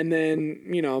 And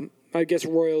then, I guess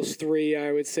Royals 3,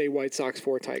 I would say White Sox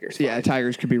 4, Tigers 5. Yeah,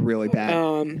 Tigers could be really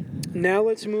bad. Now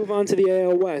let's move on to the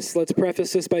AL West. Let's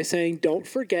preface this by saying don't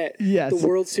forget the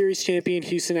World Series champion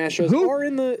Houston Astros are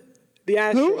in the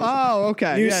Astros. Who? Oh,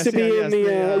 okay. Used to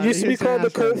be called the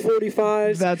Colt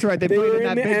 45s. That's right. They played in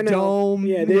that big dome.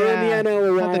 Yeah, they were in the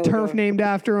NL. Had the turf named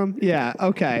after them. Yeah.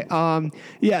 Okay.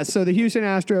 So the Houston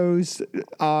Astros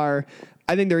are.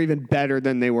 I think they're even better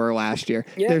than they were last year.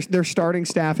 Yeah. Their starting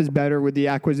staff is better with the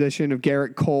acquisition of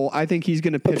Garrett Cole. I think he's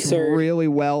going to pitch really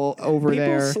well over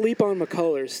there. People sleep on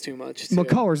McCullers too much.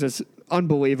 McCullers is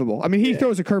unbelievable. I mean, he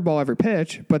throws a curveball every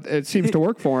pitch, but it seems to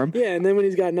work for him. Yeah, and then when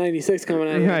he's got 96 coming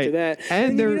out after that.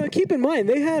 And keep in mind,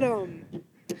 they had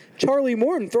Charlie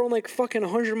Morton throwing like fucking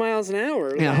 100 miles an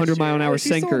hour. Yeah, 100-mile-an-hour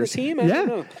sinkers. Team? I don't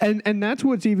know. And that's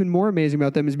what's even more amazing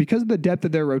about them is because of the depth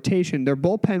of their rotation, their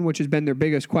bullpen, which has been their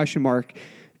biggest question mark,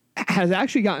 has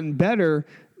actually gotten better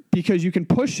because you can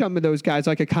push some of those guys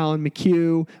like a Colin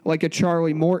McHugh, like a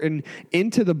Charlie Morton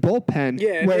into the bullpen.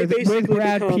 Yeah, with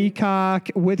Brad Peacock,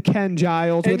 with Ken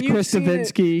Giles, with Chris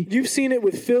Stavinsky. You've seen it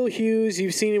with Phil Hughes.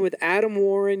 You've seen it with Adam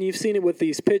Warren. You've seen it with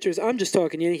these pitchers. I'm just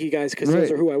talking Yankee guys because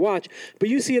those are who I watch. But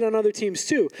you see it on other teams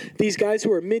too. These guys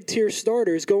who are mid-tier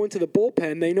starters go into the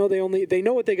bullpen. They know they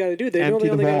know what they got to do. They know they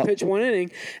only got to pitch one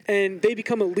inning, and they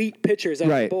become elite pitchers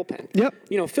out of the bullpen. Yep.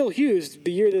 You know, Phil Hughes,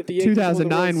 the year that the Yankees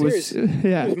 2009 won the World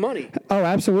Series, was was money. Oh,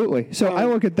 absolutely. So I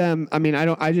look at them. I mean,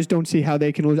 I just don't see how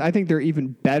they can lose. I think they're even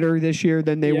better this year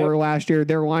than they were last year.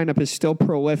 Their lineup is still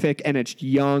prolific and it's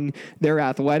young. They're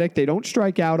athletic. They don't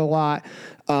strike out a lot.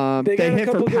 They got hit a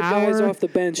couple for good power. guys off the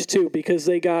bench too, because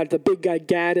they got the big guy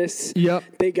Gaddis. Yep.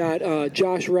 They got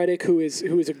Josh Reddick, who is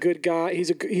a good guy. He's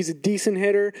a decent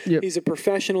hitter. Yep. He's a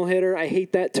professional hitter. I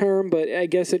hate that term, but I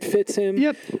guess it fits him.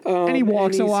 Yep. And he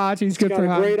walks a lot. He's good for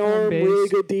got a great arm, base. really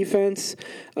good defense.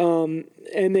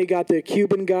 And they got the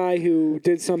Cuban guy who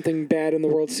did something bad in the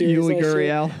World Series Yuli last year.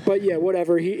 Gurriel. But yeah,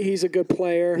 whatever. He's a good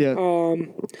player.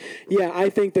 Yeah. I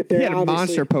think that they're He had a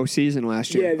monster postseason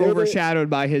last year, overshadowed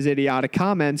by his idiotic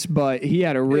comments, but he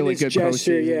had a really good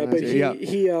gesture, postseason. Yeah, but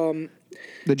he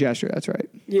the gesture, that's right.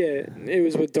 Yeah, it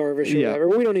was with Darvish or whatever.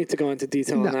 We don't need to go into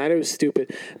detail on that. It was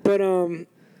stupid. But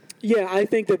yeah, I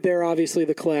think that they're obviously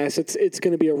the class. It's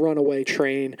going to be a runaway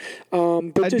train.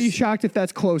 But I'd be shocked if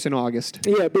that's close in August.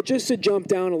 Yeah, but just to jump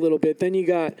down a little bit, then you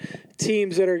got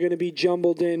teams that are going to be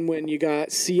jumbled in when you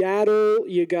got Seattle,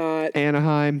 you got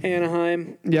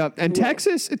Anaheim. Yep, and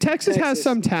Texas has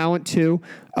some talent too.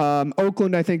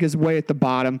 Oakland, I think, is way at the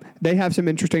bottom. They have some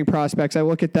interesting prospects. I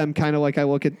look at them kind of like I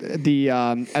look at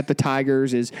the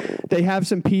Tigers. Is they have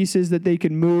some pieces that they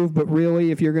can move, but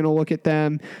really, if you're going to look at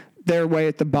them, they're way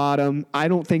at the bottom. I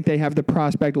don't think they have the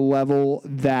prospect level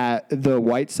that the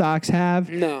White Sox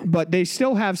have. No. But they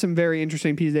still have some very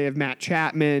interesting pieces. They have Matt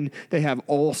Chapman. They have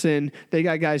Olsen. They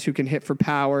got guys who can hit for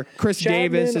power. Chris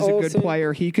Davis is a good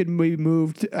player. He could be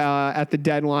moved at the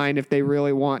deadline if they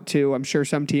really want to. I'm sure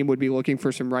some team would be looking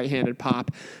for some right-handed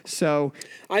pop. So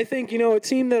I think, a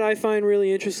team that I find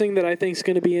really interesting that I think is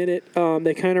going to be in it,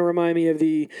 they kind of remind me of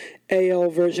the AL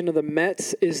version of the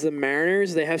Mets, is the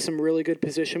Mariners. They have some really good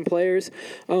position players.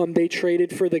 They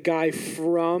traded for the guy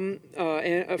from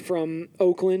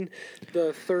Oakland,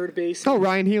 the third baseman. Oh,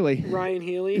 Ryan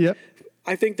Healy. Yep.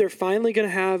 I think they're finally going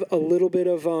to have a little bit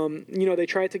of, they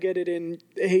tried to get it in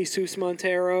Jesus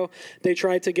Montero. They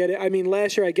tried to get it. I mean,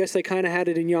 last year, I guess they kind of had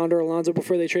it in Yonder Alonso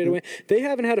before they traded away. They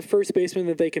haven't had a first baseman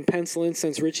that they can pencil in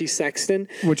since Richie Sexton.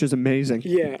 Which is amazing.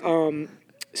 Yeah.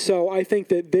 So I think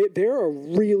that they're a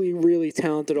really, really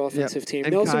talented offensive team.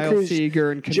 And Nelson Kyle Cruz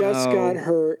Seager and Cano. just got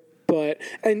hurt. But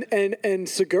and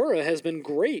Segura has been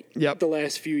great the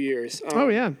last few years.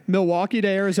 Milwaukee to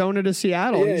Arizona to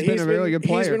Seattle. He's been a really good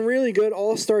player. He's been really good.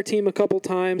 All-star team a couple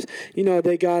times.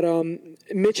 They got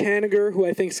Mitch Haniger, who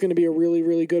I think is going to be a really,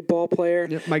 really good ball player.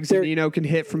 Yep. Mike Zunino can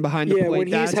hit from behind the plate. When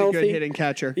That's he's healthy, a good hitting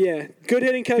catcher. Yeah, good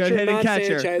hitting catcher, not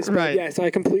Sanchez. Right. But yes, I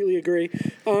completely agree.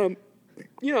 And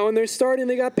they're starting.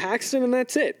 They got Paxton, and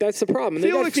that's it. That's the problem. They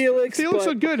got Felix. Felix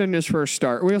looked good in his first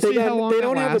start. We'll see how long they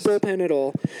don't have the bullpen at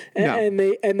all, and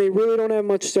they really don't have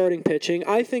much starting pitching.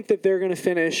 I think that they're going to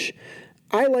finish.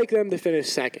 I like them to finish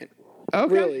second.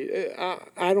 Okay. Really,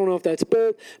 I don't know if that's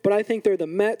bold, but I think they're the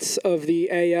Mets of the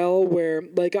AL, where,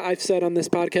 like I've said on this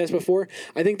podcast before,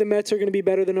 I think the Mets are going to be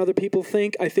better than other people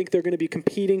think. I think they're going to be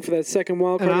competing for that second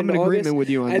wild card. And I'm in agreement with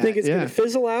you on that. I think it's going to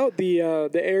fizzle out. The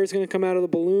air is going to come out of the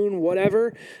balloon,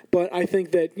 whatever. But I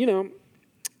think that,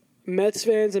 Mets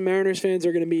fans and Mariners fans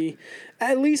are going to be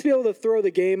at least be able to throw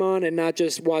the game on and not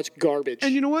just watch garbage.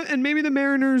 And you know what? And maybe the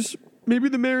Mariners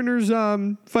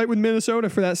fight with Minnesota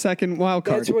for that second wild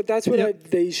card. That's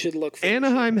what they should look for.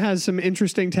 Anaheim has some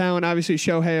interesting talent. Obviously,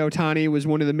 Shohei Ohtani was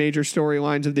one of the major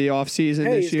storylines of the offseason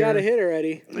this year. He's got a hitter,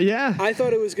 Eddie. Yeah. I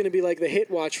thought it was going to be like the hit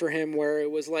watch for him, where it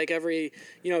was like every,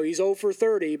 he's 0 for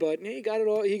 30, but he got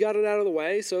it out of the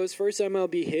way. So his first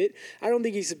MLB hit. I don't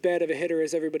think he's as bad of a hitter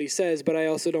as everybody says, but I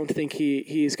also don't think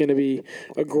he's going to be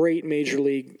a great major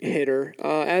league hitter.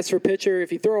 As for pitcher,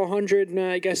 if you throw 100,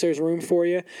 I guess there's room for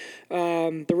you.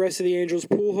 The rest of the Angels,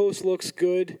 Pujols looks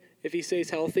good if he stays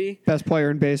healthy. Best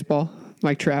player in baseball,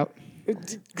 Mike Trout.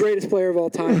 Greatest player of all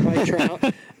time, Mike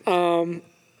Trout. I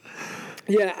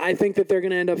think that they're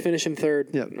going to end up finishing third.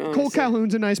 Yeah. Cole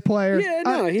Calhoun's a nice player.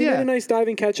 Yeah, he made a nice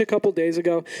diving catch a couple days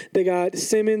ago. They got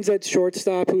Simmons at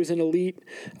shortstop, who's an elite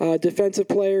defensive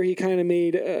player. He kind of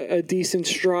made a decent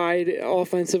stride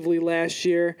offensively last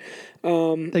year.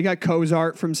 They got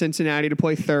Cozart from Cincinnati to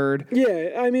play third.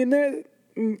 Yeah, I mean,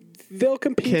 they'll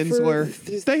compete Kinsler.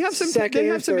 for They have some. second They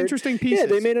or have some third. interesting pieces. Yeah,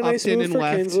 they made a nice Upton move and for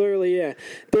left. Kinsler. Yeah,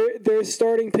 they're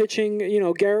starting pitching.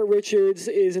 Garrett Richards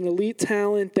is an elite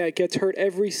talent that gets hurt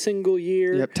every single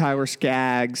year. Yep, Tyler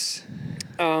Skaggs.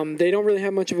 They don't really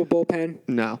have much of a bullpen.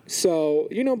 No. So,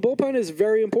 bullpen is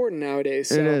very important nowadays.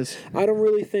 So It is. I don't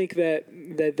really think that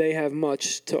they have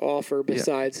much to offer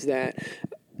besides that.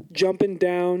 Jumping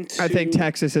down to... I think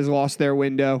Texas has lost their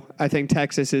window. I think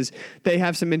they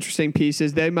have some interesting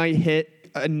pieces. They might hit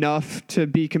enough to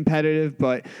be competitive,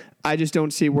 but I just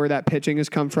don't see where that pitching has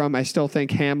come from. I still think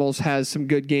Hamels has some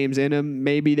good games in him.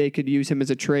 Maybe they could use him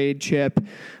as a trade chip.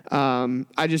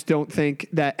 I just don't think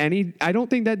that I don't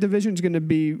think that division's going to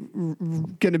be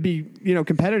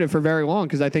competitive for very long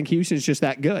because I think Houston's just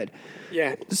that good.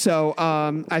 Yeah. So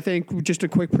I think just a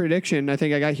quick prediction. I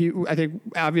think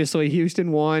obviously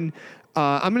Houston won.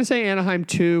 I'm going to say Anaheim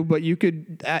 2, but you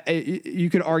could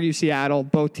argue Seattle.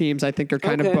 Both teams, I think, are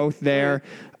kind of both there.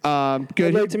 Good.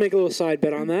 I'd like to make a little side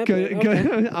bet on that. Good.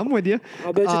 Okay. I'm with you.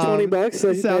 I'll bet you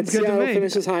 $20. Sounds good to me.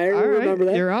 Finishes higher. All right, remember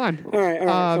that. You're on. All right.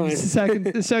 Fine.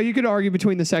 Second. So you could argue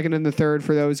between the second and the third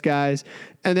for those guys,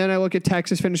 and then I look at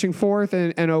Texas finishing fourth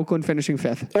and Oakland finishing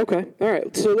fifth. Okay. All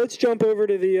right. So let's jump over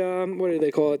to the what do they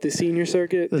call it? The senior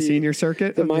circuit. The senior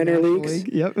circuit. The of minor National leagues.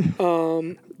 League.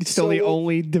 Yep. Still the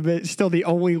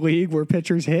only league where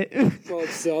pitchers hit. Well,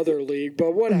 it's the other league,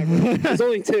 but whatever. There's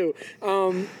only two.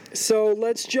 So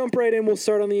let's jump right in. We'll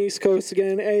start on the East Coast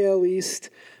again. AL East.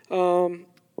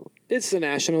 It's the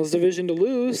Nationals division to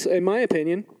lose, in my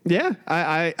opinion. Yeah,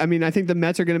 I mean, I think the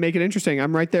Mets are going to make it interesting.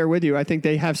 I'm right there with you. I think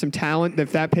they have some talent.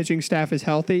 If that pitching staff is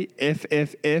healthy,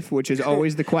 if, which is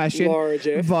always the question. Large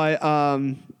if. But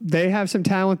they have some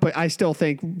talent, but I still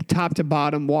think top to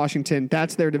bottom, Washington,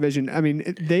 that's their division. I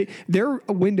mean, their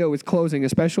window is closing,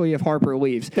 especially if Harper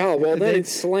leaves. Oh, well, then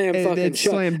it's slam fucking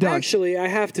shut. Slam dunk. Actually, I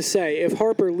have to say, if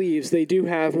Harper leaves, they do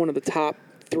have one of the top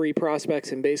 3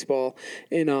 prospects in baseball,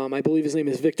 and I believe his name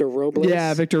is Victor Robles.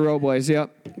 Yeah, Victor Robles,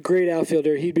 yep. Great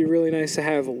outfielder. He'd be really nice to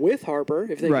have with Harper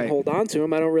if they can hold on to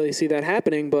him. I don't really see that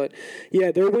happening, but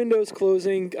yeah, their window's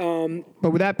closing.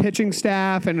 But with that pitching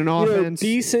staff and an offense,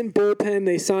 decent bullpen.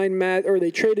 They signed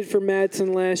they traded for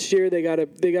Madsen last year. They got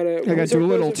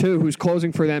Doolittle too, who's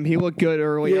closing for them. He looked good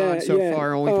early on so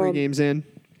far, only 3 games in.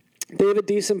 They have a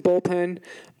decent bullpen,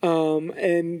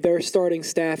 and their starting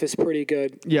staff is pretty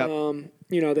good. Yeah.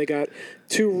 They got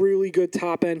 2 really good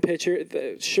top-end pitchers.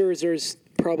 Scherzer's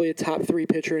probably a top 3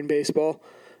 pitcher in baseball.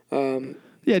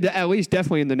 Yeah, at least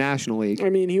definitely in the National League. I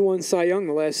mean, he won Cy Young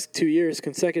the last 2 years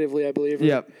consecutively, I believe.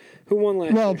 Yep. Who won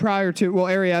last year?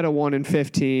 Arrieta won in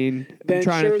 15. Then I'm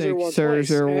trying Scherzer to think. won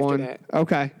Scherzer twice won. after that.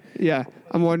 Okay. Yeah.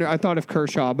 I'm wondering. I thought of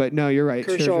Kershaw, but no, you're right.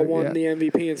 Kershaw Scherzer, won the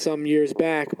MVP in some years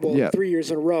back. Well, 3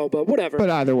 years in a row, but whatever. But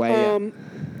either way,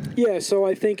 yeah, so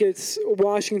I think it's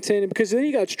Washington because then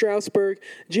you got Strasburg.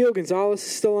 Gio Gonzalez is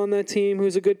still on that team,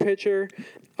 who's a good pitcher.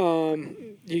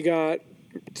 You got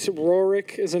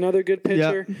Rorik is another good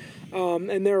pitcher.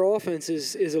 And their offense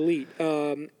is elite.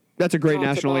 That's a great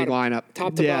National League lineup.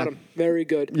 Top to bottom. Very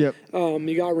good. Yep.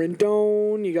 You got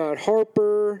Rendon. You got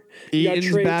Harper. Eaton's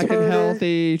you got Trey back Turner. and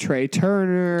healthy. Trey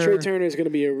Turner. Trey Turner is going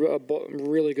to be a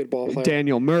really good ball player.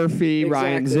 Daniel Murphy.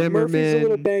 Ryan Zimmerman. Murphy's a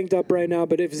little banged up right now,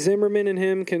 but if Zimmerman and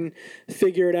him can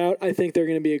figure it out, I think they're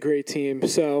going to be a great team.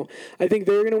 So I think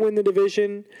they're going to win the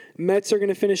division. Mets are going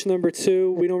to finish number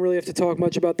 2. We don't really have to talk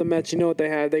much about the Mets. You know what they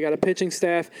have. They got a pitching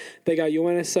staff. They got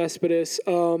Yoenis Cespedes.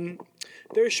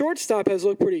 Their shortstop has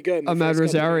looked pretty good. Ahmed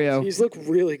Rosario. He's looked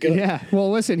really good. Yeah.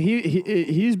 Well, listen,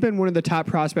 he's been one of the top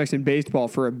prospects in baseball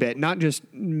for a bit, not just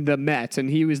the Mets, and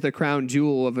he was the crown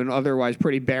jewel of an otherwise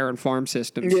pretty barren farm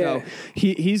system. Yeah. So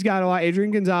he's got a lot.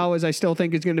 Adrian Gonzalez, I still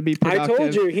think is going to be productive. I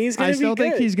told you he's going to be good. I still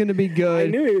think he's going to be good. I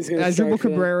knew he was going to Asdrubal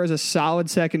Cabrera is a solid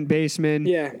second baseman.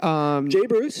 Yeah.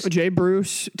 Jay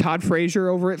Bruce. Todd Frazier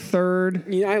over at third.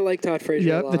 Yeah, I like Todd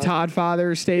Frazier a lot. The Todd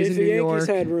father stays in New York. If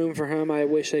the Yankees had room for him, I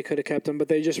wish they could have kept him, but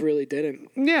they just really didn't.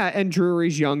 Yeah, and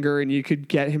Drury's younger, and you could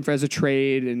get him as a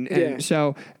trade, and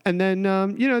then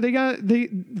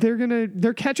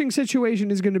their catching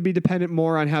situation is going to be dependent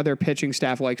more on how their pitching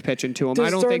staff likes pitching to them. I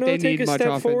don't think they need much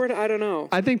offense. Forward? I don't know.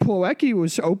 I think Plawecki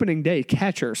was opening day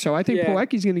catcher, so I think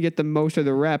Plawecki's going to get the most of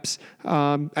the reps.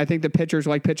 I think the pitchers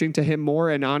like pitching to him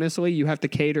more, and honestly, you have to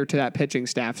cater to that pitching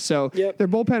staff. So their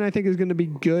bullpen, I think, is going to be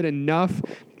good enough.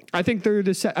 I think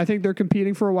they're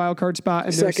competing for a wild card spot,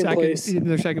 and they're second place in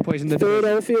the division.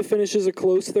 Philadelphia finishes a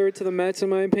close third to the Mets, in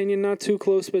my opinion. Not too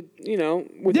close, but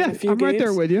within a few games. I'm right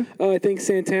there with you. I think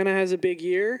Santana has a big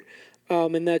year.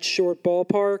 in that short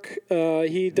ballpark.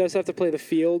 He does have to play the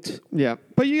field. Yeah,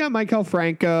 but you got Michael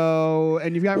Franco,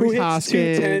 and you've got Who Rhys hits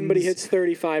Hoskins. 210, but he hits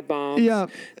 35 bombs. Yeah.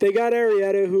 They got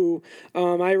Arrieta, who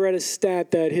I read a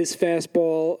stat that his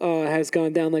fastball has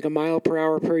gone down like a mile per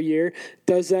hour per year.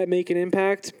 Does that make an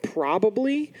impact?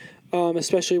 Probably.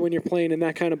 Especially when you're playing in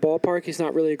that kind of ballpark. He's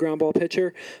not really a ground ball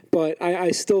pitcher, but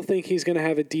I still think he's going to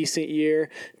have a decent year.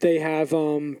 They have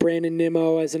Brandon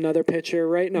Nimmo as another pitcher,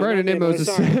 right? No, Brandon Nimmo's a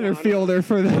center fielder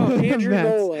for the Andrew Mets.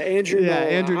 Nola. Andrew Nola.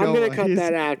 Andrew I'm going Nola. to cut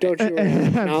that out. Don't you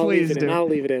worry. I'll Please leave it do. in. I'll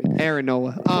leave it in. Aaron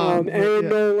Nola. Aaron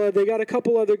Nola. They got a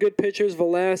couple other good pitchers.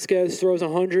 Velasquez throws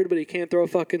 100, but he can't throw a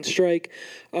fucking strike.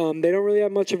 They don't really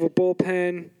have much of a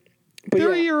bullpen. But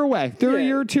They're a year away. They're a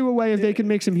year or two away if they can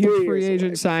make some huge free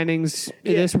agent signings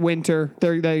this winter.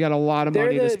 They got a lot of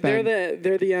money to spend.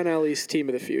 They're the NL East team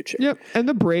of the future. Yep, and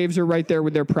the Braves are right there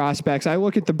with their prospects. I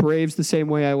look at the Braves the same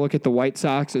way I look at the White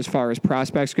Sox as far as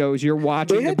prospects goes. You're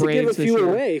watching They had the Braves to give a few this year.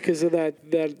 away because of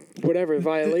that whatever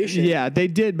violation. Yeah, they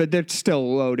did, but they're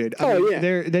still loaded.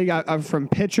 They got from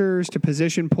pitchers to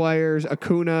position players.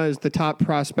 Acuna is the top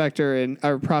prospect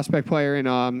player in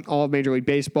all of Major League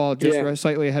Baseball, just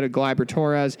slightly ahead of Gleyber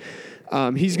Torres.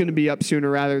 He's going to be up sooner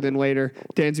rather than later.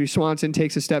 Dansby Swanson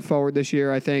takes a step forward this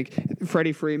year, I think.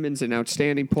 Freddie Freeman's an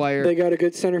outstanding player. They got a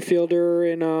good center fielder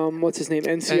in, what's his name,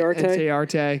 Enciarte.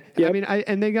 Enciarte. Yep. I mean,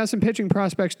 and they got some pitching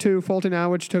prospects too. Fulton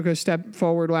Alwich took a step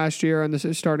forward last year on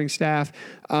the starting staff.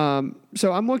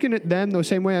 So I'm looking at them the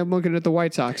same way I'm looking at the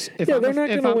White Sox. If they're I'm not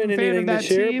going to win anything this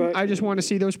year. But I just want to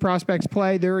see those prospects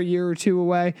play. They're a year or two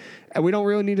away. And we don't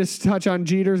really need to touch on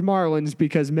Jeter's Marlins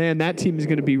because, man, that team is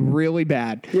going to be really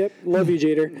bad. Yep, love you,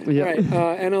 Jeter. Yep. Right,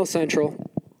 NL Central.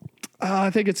 I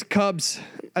think it's Cubs.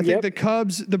 I think the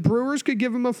Cubs, the Brewers could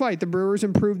give them a fight. The Brewers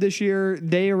improved this year.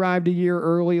 They arrived a year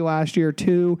early last year,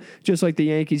 too, just like the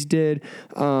Yankees did.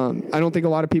 I don't think a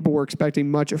lot of people were expecting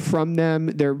much from them.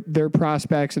 Their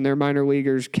prospects and their minor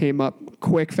leaguers came up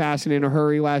quick, fast, and in a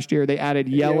hurry last year. They added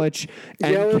Yelich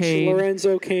and Kane.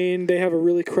 Lorenzo Kane. They have a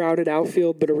really crowded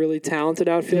outfield, but a really talented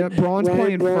outfield. Yeah, Braun's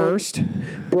playing first.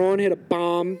 Braun hit a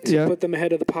bomb to put them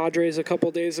ahead of the Padres a couple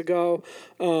days ago.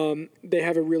 They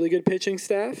have a really good pitching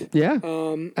staff. Yeah.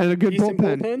 And a good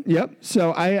bullpen. Yep.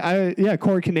 So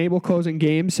Corey Knebel closing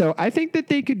games. So I think that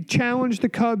they could challenge the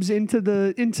Cubs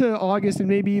into August and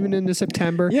maybe even into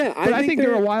September. Yeah, but I think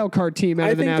they're a wild card team out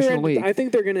of the National League. I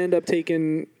think they're going to end up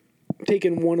taking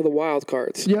one of the wild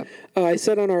cards. Yep. I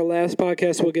said on our last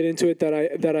podcast, we'll get into it,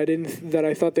 that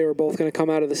I thought they were both going to come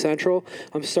out of the Central.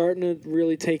 I'm starting to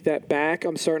really take that back.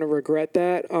 I'm starting to regret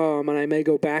that, and I may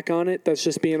go back on it. That's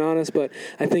just being honest, but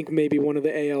I think maybe one of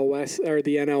the AL West or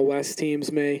the NL West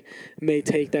teams may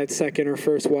take that second or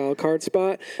first wild card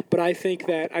spot. But I think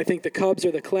the Cubs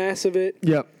are the class of it.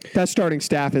 Yep. That starting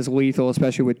staff is lethal,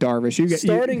 especially with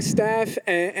Darvish. Staff,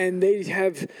 and they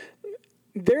have.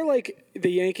 They're like the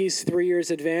Yankees 3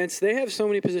 years advanced. They have so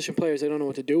many position players, they don't know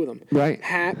what to do with them. Right.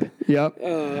 Hap.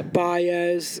 Yep.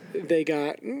 Baez. They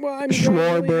got, Schwarber. do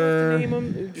I really have to name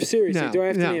them? Seriously, No, do I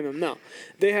have to no. name them? No.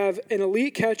 They have an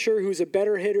elite catcher who's a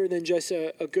better hitter than just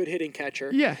a good hitting catcher.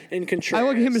 Yeah. In Contreras. I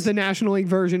look at him as the National League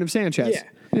version of Sanchez. Yeah.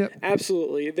 Yep.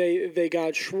 Absolutely. They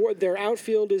got their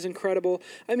outfield is incredible.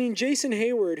 I mean, Jason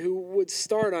Hayward, who would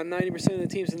start on 90% of the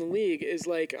teams in the league, is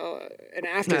like an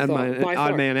afterthought by far.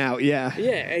 Odd man out, yeah.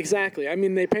 Yeah, exactly. I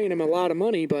mean, they're paying him a lot of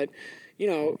money, but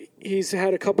he's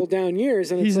had a couple down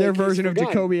years, and He's it's their like version of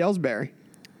forgotten. Jacoby Ellsbury.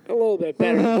 A little bit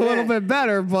better. A little bit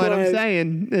better, but I'm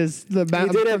saying is the He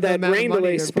did have that rain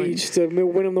delay speech to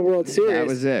win him the World Series. That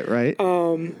was it, right?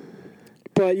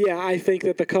 But yeah, I think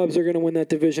that the Cubs are going to win that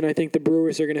division. I think the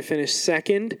Brewers are going to finish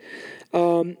second.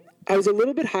 I was a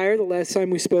little bit higher the last time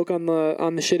we spoke on the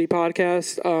shitty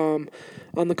podcast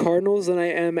on the Cardinals than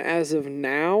I am as of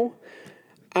now.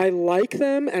 I like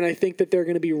them, and I think that they're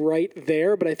going to be right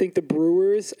there, but I think the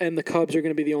Brewers and the Cubs are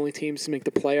going to be the only teams to make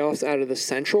the playoffs out of the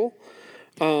Central.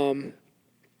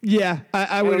 Yeah,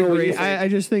 I would agree. I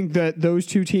just think that those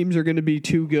two teams are going to be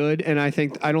too good, and I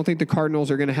don't think the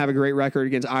Cardinals are going to have a great record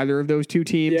against either of those two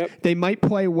teams. Yep. They might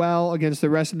play well against the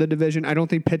rest of the division. I don't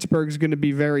think Pittsburgh's going to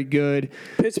be very good.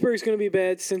 Pittsburgh's going to be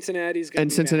bad. Cincinnati's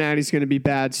going to be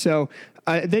bad. So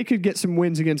they could get some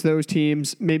wins against those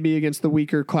teams, maybe against the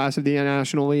weaker class of the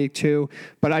National League too.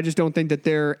 But I just don't think that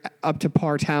they're up to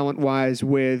par talent-wise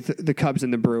with the Cubs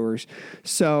and the Brewers.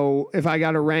 So if I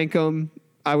got to rank them,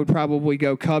 I would probably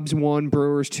go Cubs 1,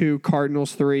 Brewers 2,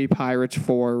 Cardinals 3, Pirates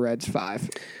 4, Reds 5.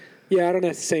 Yeah, I don't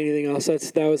have to say anything else.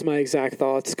 That was my exact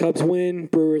thoughts. Cubs win,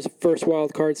 Brewers first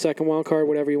wild card, second wild card,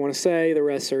 whatever you want to say. The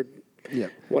rest are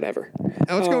whatever.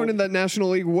 Now let's go into the National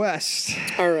League West.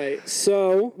 All right,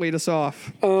 so Lead us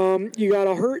off. you got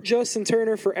to hurt Justin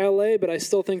Turner for LA, but I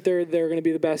still think they're going to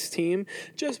be the best team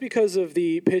just because of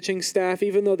the pitching staff.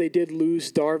 Even though they did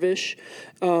lose Darvish,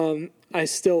 I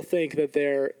still think that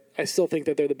they're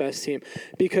the best team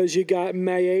because you got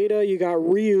Maeda, you got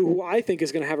Ryu, who I think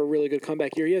is going to have a really good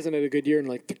comeback year. He hasn't had a good year in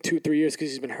like 2-3 years because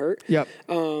he's been hurt. Yep.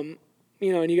 And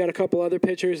you got a couple other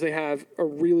pitchers. They have a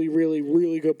really, really,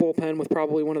 really good bullpen with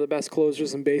probably one of the best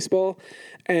closers in baseball.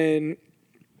 And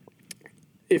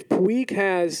if Puig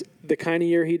has the kind of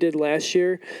year he did last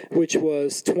year, which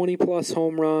was 20-plus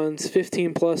home runs,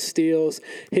 15-plus steals,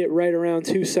 hit right around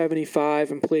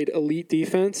 275, and played elite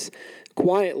defense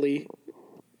quietly,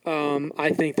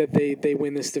 I think that they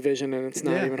win this division, and it's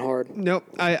not even hard. Nope,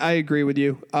 I agree with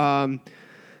you.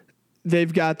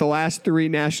 They've got the last 3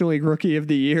 National League Rookie of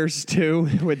the Years, too,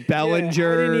 with Bellinger,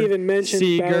 I didn't even mention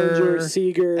Bellinger,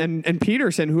 Seager. And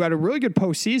Peterson, who had a really good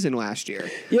postseason last year.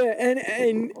 Yeah,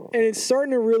 and it's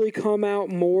starting to really come out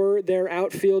more, their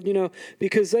outfield,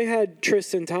 because they had Trace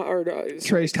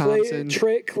Thompson.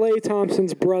 Clay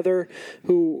Thompson's brother,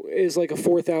 who is like a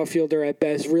fourth outfielder at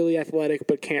best, really athletic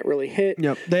but can't really hit.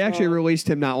 Yep, they actually released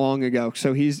him not long ago,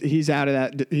 so he's out of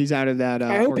that.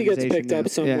 I hope he gets picked up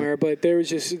somewhere, but they're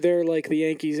like the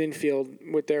Yankees infield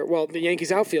with the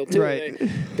Yankees outfield too. Right.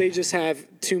 They just have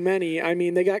too many. I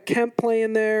mean, they got Kemp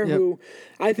playing there, who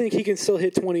I think he can still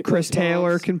hit 20. Chris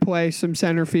Taylor can play some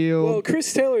center field. Well,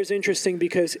 Chris Taylor is interesting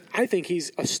because I think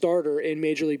he's a starter in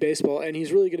Major League Baseball, and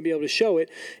he's really going to be able to show it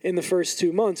in the first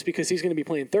 2 months because he's going to be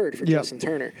playing third for Justin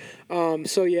Turner.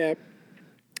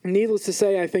 Needless to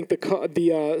say, I think the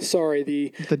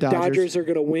Dodgers are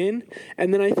going to win.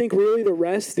 And then I think really the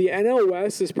rest, the NL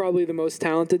West is probably the most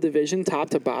talented division,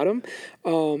 top to bottom.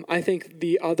 I think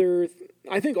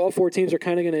all 4 teams are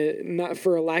kind of going to, not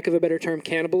for a lack of a better term,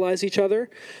 cannibalize each other.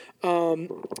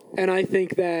 And I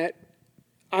think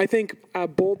a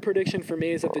bold prediction for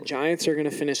me is that the Giants are going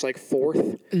to finish like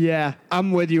 4th. Yeah,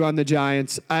 I'm with you on the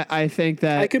Giants. I think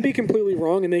that I could be completely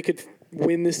wrong, and they could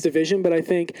win this division, but I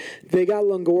think they got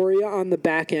Longoria on the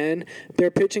back end. Their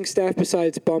pitching staff,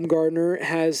 besides Bumgarner,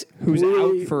 who's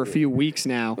out for a few weeks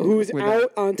now.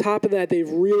 On top of that, they've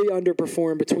really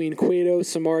underperformed between Cueto,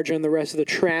 Samardzija, and the rest of the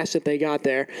trash that they got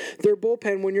there. Their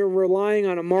bullpen, when you're relying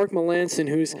on a Mark Melancon,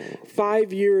 who's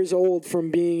 5 years old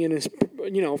from being in his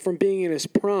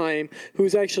prime,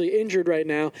 who's actually injured right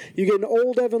now, you get an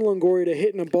old Evan Longoria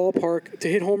to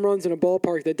hit home runs in a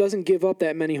ballpark that doesn't give up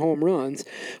that many home runs.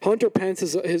 Hunter Pence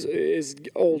is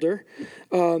older.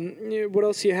 What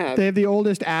else do you have? They have the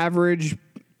oldest average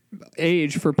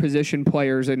age for position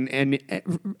players in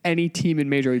any team in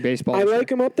Major League Baseball. I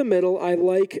like him up the middle. I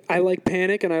like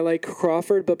Panic and I like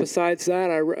Crawford, but besides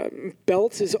that,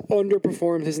 Belts has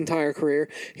underperformed his entire career.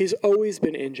 He's always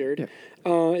been injured.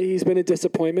 Yeah. He's been a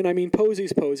disappointment. I mean,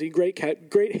 Posey's Posey, great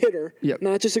hitter,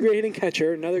 not just a great hitting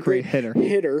catcher, another great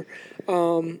hitter.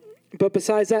 But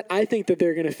besides that, I think that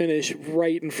they're going to finish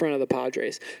right in front of the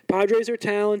Padres. Padres are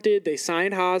talented. They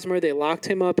signed Hosmer. They locked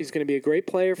him up. He's going to be a great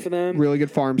player for them. Really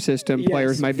good farm system.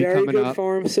 Players might be coming up. Very good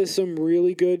farm system.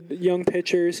 Really good young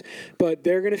pitchers. But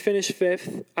they're going to finish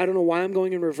 5th. I don't know why I'm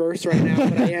going in reverse right now,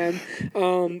 but I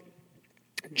am.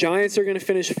 Giants are going to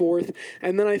finish 4th.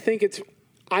 And then I think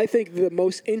the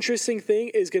most interesting thing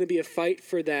is going to be a fight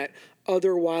for that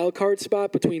other wild card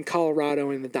spot between Colorado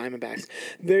and the Diamondbacks.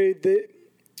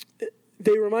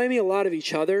 They remind me a lot of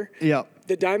each other. Yeah.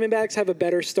 The Diamondbacks have a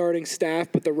better starting staff,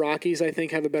 but the Rockies, I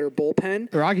think, have a better bullpen.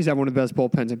 The Rockies have one of the best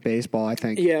bullpens in baseball, I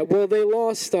think. Yeah, well, they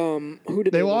lost who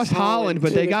did they lose? Lost Holland,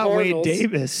 but they got Cardinals. Wade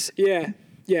Davis. Yeah.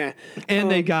 And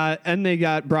they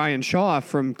got Brian Shaw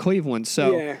from Cleveland.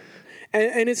 So yeah.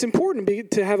 And it's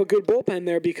important to have a good bullpen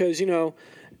there because,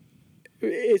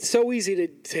 it's so easy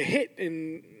to hit.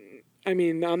 And I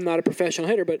mean, I'm not a professional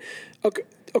hitter, but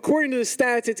according to the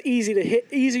stats, it's easier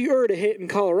to hit in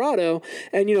Colorado.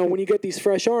 And, when you get these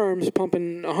fresh arms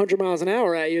pumping 100 miles an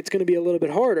hour at you, it's going to be a little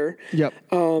bit harder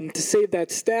to save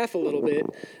that staff a little bit.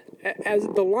 As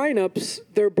the lineups,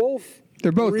 they're both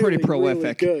really, pretty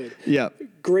prolific. Really good. Yep.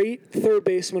 Great third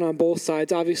baseman on both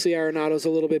sides. Obviously, Arenado's a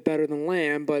little bit better than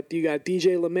Lamb, but you got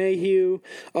DJ LeMahieu.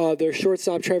 Their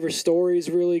shortstop, Trevor Story's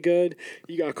really good.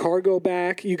 You got Cargo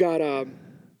back. You got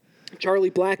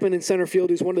Charlie Blackmon in center field,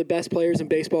 who's one of the best players in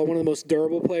baseball, one of the most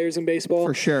durable players in baseball.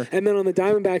 For sure. And then on the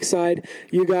Diamondback side,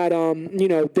 you got,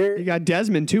 You got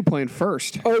Desmond, too, playing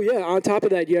first. Oh, yeah. On top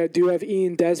of that, you do have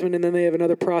Ian Desmond, and then they have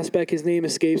another prospect. His name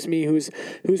escapes me, who's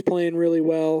playing really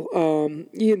well.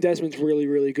 Ian Desmond's really,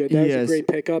 really good. That was a great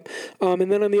pickup.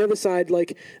 And then on the other side,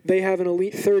 like, they have an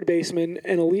elite third baseman,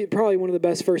 probably one of the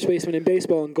best first basemen in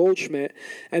baseball, in Goldschmidt.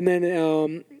 And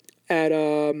then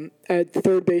at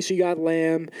third base, you got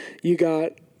Lamb. You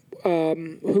got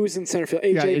who's in center field?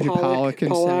 AJ Pollock.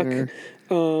 in center.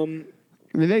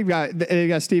 I mean, they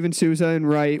got Steven Souza in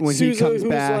right when he comes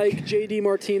back. Who's like J.D.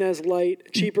 Martinez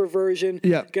light, cheaper version.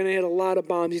 Yeah, going to hit a lot of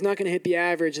bombs. He's not going to hit the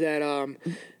average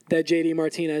that J.D.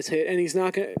 Martinez hit, and he's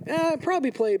not going to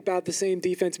probably play about the same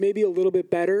defense, maybe a little bit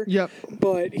better. Yep.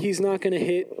 But he's not going to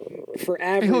hit for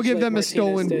average. And he'll give them Martinez a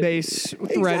stolen base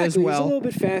threat as well. He's a little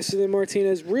bit faster than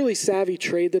Martinez. Really savvy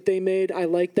trade that they made. I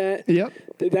like that. Yep.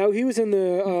 He was in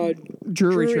the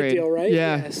Drury trade deal, right?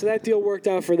 Yeah. So that deal worked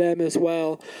out for them as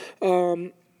well.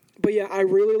 But yeah, I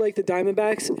really like the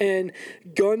Diamondbacks, and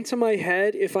gun to my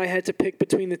head, if I had to pick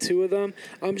between the two of them,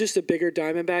 I'm just a bigger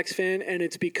Diamondbacks fan, and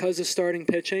it's because of starting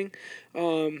pitching.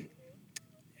 And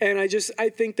I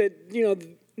think that,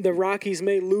 the Rockies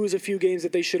may lose a few games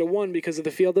that they should have won because of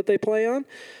the field that they play on.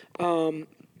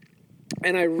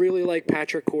 And I really like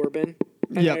Patrick Corbin,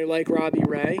 and I like Robbie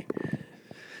Ray.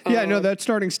 Yeah, that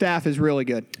starting staff is really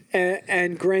good.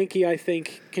 And Greinke, I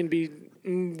think, can be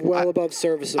above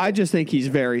serviceable. I just think he's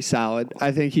very solid.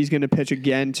 I think he's going to pitch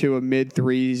again to a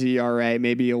mid-3s ERA,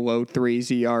 maybe a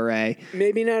low-3s ERA.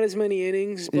 Maybe not as many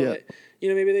innings, but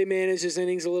maybe they manage his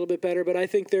innings a little bit better. But I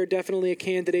think they're definitely a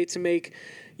candidate to make,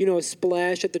 a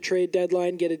splash at the trade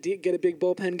deadline, get a big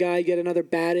bullpen guy, get another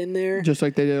bat in there. Just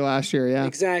like they did last year, yeah.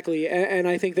 Exactly. And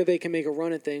I think that they can make a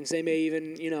run at things. They may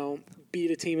even, beat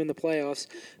a team in the playoffs.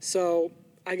 So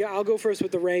I'll go first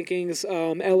with the rankings.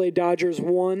 LA Dodgers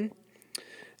 1.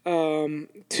 2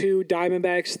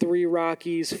 Diamondbacks, 3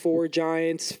 Rockies, 4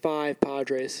 Giants, 5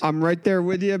 Padres. I'm right there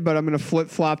with you, but I'm going to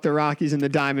flip-flop the Rockies and the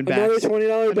Diamondbacks. Another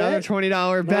 $20 bet? Another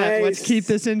 $20 bet. Nice. Let's keep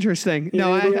this interesting.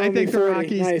 No, I think the 40.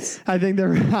 Rockies. Nice. I think the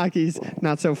Rockies,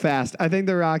 not so fast. I think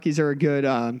the Rockies are a good.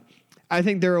 I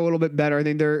think they're a little bit better.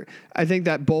 I think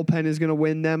that bullpen is going to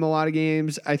win them a lot of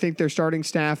games. I think their starting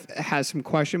staff has some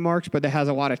question marks, but it has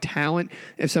a lot of talent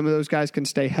if some of those guys can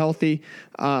stay healthy.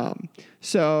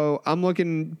 So I'm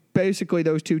looking, basically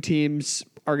those two teams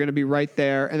are going to be right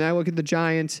there. And I look at the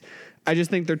Giants. I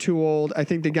just think they're too old. I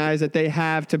think the guys that they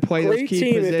have to play those key positions.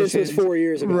 Great team if this was 4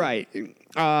 years ago. Right.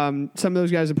 Some of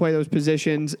those guys that play those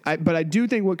positions. But I do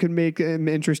think what could make them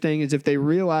interesting is if they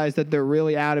realize that they're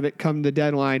really out of it come the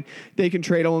deadline, they can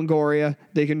trade a Longoria,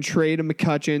 they can trade a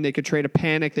McCutchen, they could trade a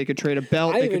Panic, they could trade a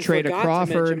Belt, they could trade a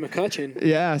Crawford. To mention McCutchen.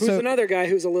 Yeah. Who's another guy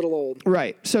who's a little old.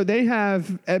 Right. So they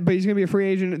have, but he's going to be a free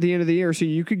agent at the end of the year, so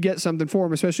you could get something for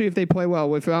him, especially if they play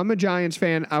well. If I'm a Giants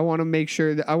fan, I want to make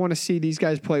sure that I want to see these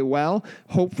guys play well,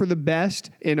 hope for the best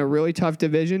in a really tough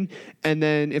division, and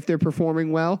then if they're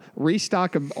performing well, restock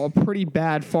a pretty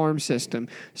bad farm system.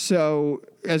 So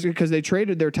because they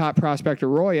traded their top prospect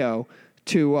Arroyo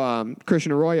to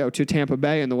Christian Arroyo to Tampa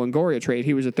Bay in the Longoria trade.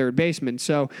 He was a third baseman.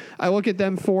 So I look at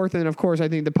them fourth, and of course I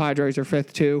think the Padres are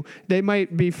fifth too. They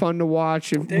might be fun to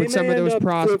watch with some of those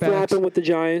prospects. Flip-flopping with the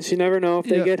Giants. You never know if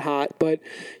they get hot, but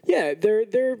yeah,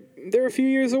 they're a few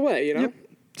years away. Yep.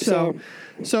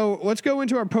 So let's go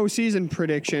into our postseason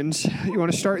predictions. You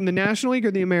want to start in the National League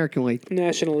or the American League?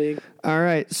 National League. All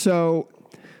right. So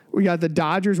we got the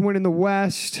Dodgers winning the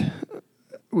West.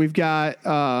 We've got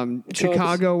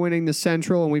Chicago winning the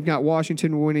Central, and we've got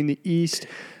Washington winning the East.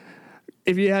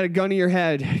 If you had a gun to your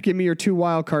head, give me your 2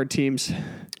 wild card teams.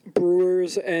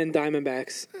 Brewers and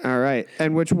Diamondbacks. All right.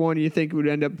 And which one do you think would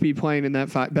end up be playing in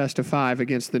that best of 5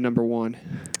 against the number 1?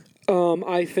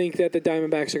 I think that the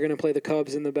Diamondbacks are going to play the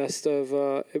Cubs in the best of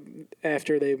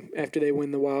after they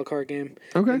win the wild card game.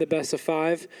 Okay. In the best of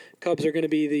 5, Cubs are going to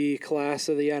be the class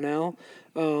of the NL.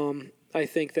 I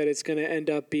think that it's going to end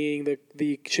up being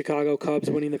the Chicago Cubs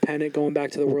winning the pennant, going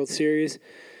back to the World Series.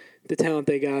 The talent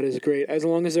they got is great. As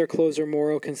long as their closer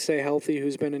Morrow can stay healthy,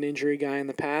 who's been an injury guy in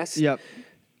the past. Yep.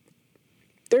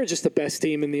 They're just the best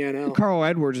team in the NL. Carl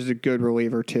Edwards is a good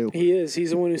reliever, too. He is.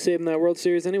 He's the one who saved them that World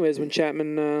Series anyways when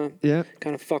Chapman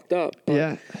kind of fucked up.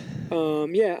 But,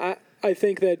 I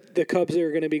think that the Cubs are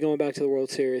going to be going back to the World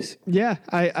Series. Yeah,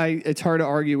 it's hard to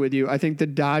argue with you. I think the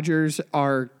Dodgers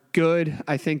are good.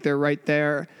 I think they're right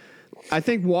there. I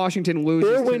think Washington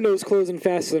loses. Their window's closing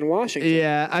faster than Washington.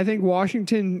 Yeah, I think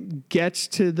Washington gets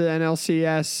to the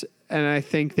NLCS, and I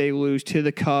think they lose to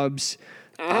the Cubs.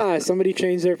 Somebody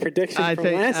changed their prediction from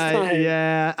last time.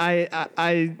 Yeah,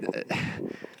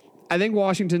 I think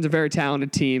Washington's a very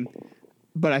talented team,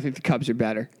 but I think the Cubs are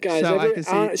better. Guys,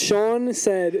 So Sean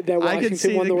said that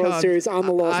Washington won the World Series on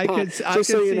the Lost Pot. I could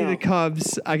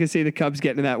see the Cubs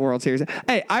getting to that World Series.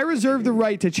 Hey, I reserve the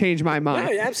right to change my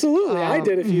mind. Yeah, absolutely. I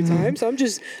did a few times.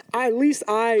 At least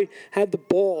I had the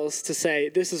balls to say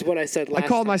this is what I said last I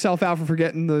called time. myself out for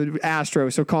forgetting the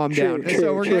Astros, so calm down.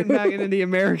 So we're getting back into the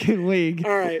American League.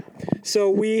 All right. So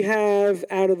we have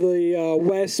out of the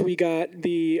West, we got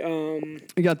the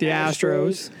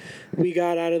Astros. We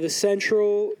got out of the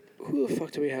Central. Who the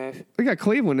fuck do we have? We got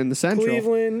Cleveland in the Central.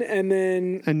 Cleveland, and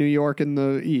then And New York in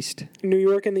the East. New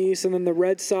York in the East, and then the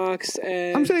Red Sox.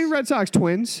 And I'm saying Red Sox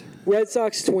Twins. Red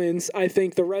Sox Twins. I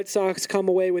think the Red Sox come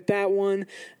away with that one,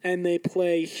 and they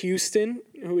play Houston,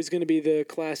 who is going to be the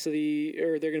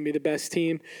they're going to be the best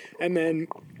team, and then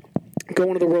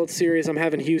going to the World Series. I'm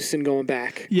having Houston going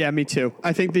back. Yeah, me too.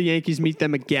 I think the Yankees meet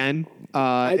them again in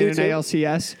an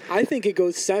ALCS. I think it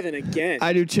goes 7 again.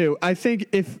 I do too. I think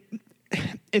if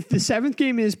the seventh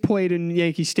game is played in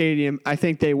Yankee Stadium, I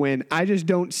think they win. I just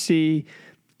don't see.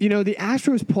 The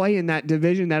Astros play in that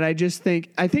division that I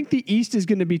think the East is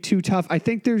going to be too tough. I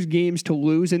think there's games to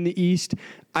lose in the East.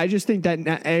 I just think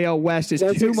that AL West is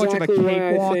too much of a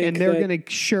cakewalk, and they're going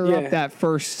to shore up that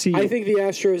first seed. I think the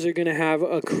Astros are going to have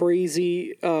a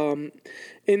crazy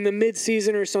in the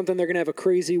midseason or something. They're going to have a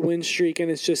crazy win streak, and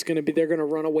it's just going to be they're going to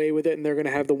run away with it, and they're going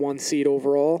to have the 1 seed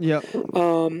overall. Yep.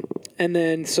 And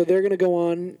then so they're going to go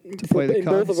on to play the in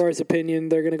Cubs. both of ours opinion.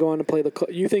 They're going to go on to play the.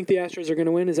 You think the Astros are going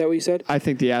to win? Is that what you said? I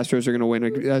think the Astros are going to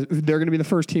win. They're going to be the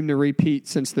first team to repeat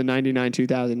since the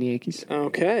 99-2000 Yankees.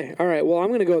 Okay. All right. Well, I'm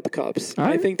going to go with the Cubs. All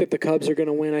right. I think that the Cubs are going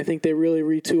to win. I think they really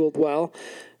retooled well.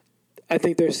 I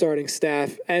think their starting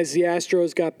staff, as the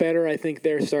Astros got better, I think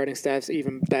their starting staff's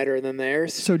even better than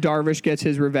theirs. So Darvish gets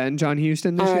his revenge on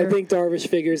Houston this year? I think Darvish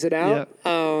figures it out.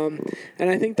 Yep. And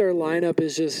I think their lineup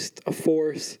is just a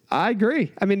force. I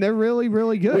agree. I mean, they're really,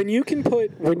 really good. When you're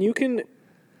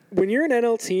an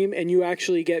NL team and you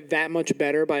actually get that much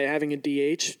better by having a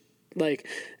DH, like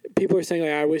people are saying,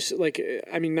 like, I wish, like,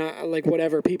 I mean, not like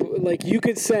whatever. People, like, you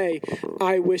could say,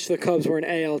 I wish the Cubs were an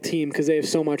AL team because they have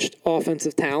so much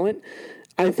offensive talent.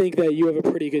 I think that you have a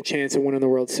pretty good chance of winning the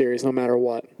World Series no matter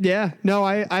what. Yeah, no,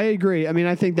 I agree. I mean,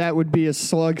 I think that would be a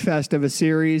slugfest of a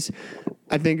series.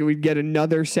 I think we'd get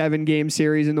another 7-game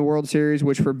series in the World Series,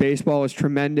 which for baseball is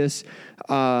tremendous.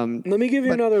 Let me give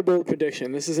you another bold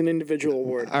prediction. This is an individual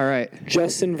award. All right.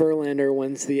 Justin Verlander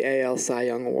wins the AL Cy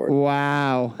Young Award.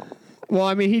 Wow. Well,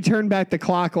 I mean, he turned back the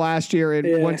clock last year,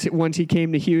 and once he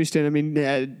came to Houston, I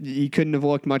mean, he couldn't have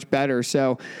looked much better.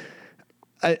 So,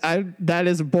 that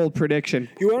is a bold prediction.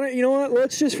 You know what?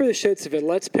 Let's just for the shits of it,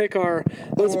 let's pick the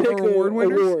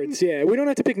awards. Yeah, we don't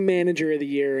have to pick Manager of the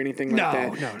Year or anything like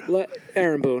that. No.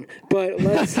 Aaron Boone, but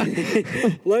let's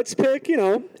let's pick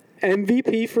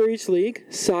MVP for each league,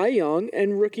 Cy Young,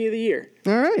 and Rookie of the Year.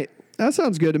 All right. That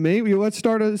sounds good to me. Let's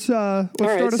start us.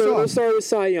 We'll start with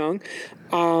Cy Young.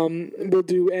 We'll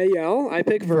do AL. I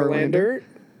pick Verlander.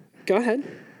 Go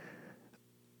ahead.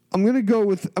 I'm gonna go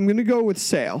with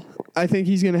Sale. I think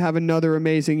he's gonna have another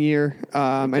amazing year.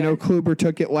 I know Kluber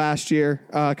took it last year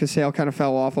because Sale kind of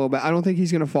fell off a little bit. I don't think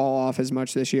he's gonna fall off as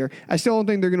much this year. I still don't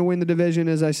think they're gonna win the division,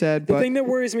 as I said. The thing that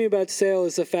worries me about Sale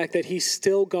is the fact that he's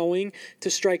still going to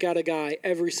strike out a guy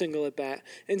every single at bat,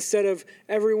 instead of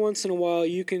every once in a while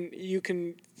you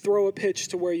can throw a pitch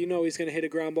to where you know he's going to hit a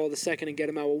ground ball the second and get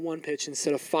him out with 1 pitch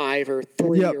instead of 5 or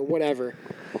 3 or whatever.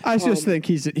 I just think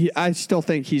I still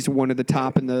think he's one of the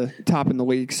top in the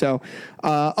league. So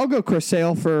I'll go Chris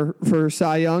Sale for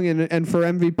Cy Young and for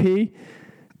MVP.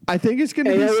 I think it's going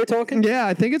to be. We're talking? Yeah,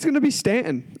 I think it's going to be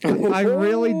Stanton. I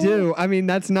really do. I mean,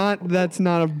 that's not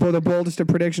the boldest of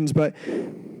predictions, but.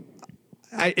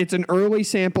 It's an early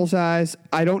sample size.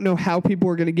 I don't know how people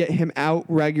are going to get him out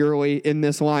regularly in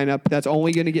this lineup. That's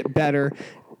only going to get better.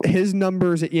 His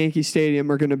numbers at Yankee Stadium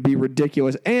are going to be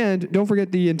ridiculous. And don't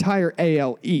forget the entire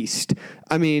AL East.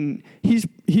 I mean, he's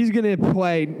going to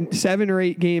play 7 or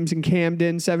 8 games in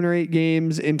Camden, 7 or 8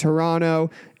 games in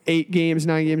Toronto, 8 games,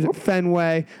 9 games at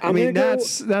Fenway.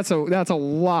 That's a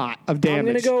lot of damage. I'm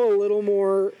going to go a little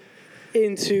more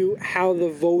into how the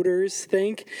voters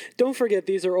think. Don't forget,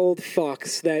 these are old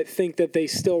fucks that think that they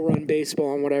still run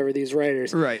baseball and whatever, these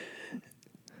writers. Right.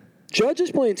 Judge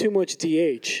is playing too much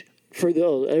DH for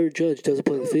every Judge doesn't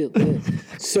play the field.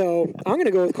 So I'm going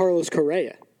to go with Carlos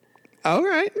Correa. All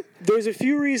right. There's a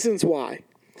few reasons why.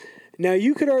 Now,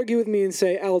 you could argue with me and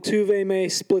say Altuve may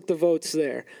split the votes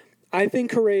there. I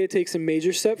think Correa takes a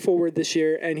major step forward this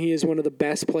year, and he is one of the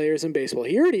best players in baseball.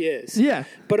 He already is. Yeah.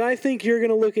 But I think you're going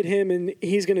to look at him, and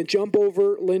he's going to jump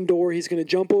over Lindor. He's going to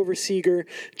jump over Seager,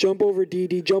 jump over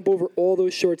Didi, jump over all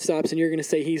those shortstops, and you're going to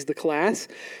say he's the class.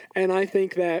 And I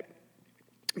think that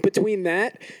between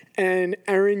that and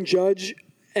Aaron Judge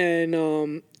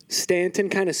and Stanton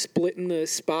kind of splitting the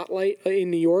spotlight in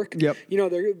New York. Yep. You know,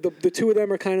 the two of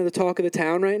them are kind of the talk of the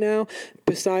town right now.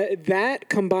 Besides that,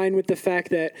 combined with the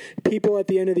fact that people at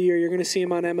the end of the year, you're going to see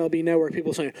him on MLB Network,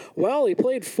 people saying, well, he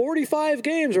played 45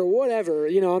 games or whatever.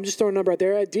 You know, I'm just throwing a number out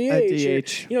there. At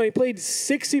DH. You know, he played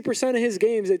 60% of his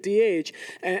games at DH.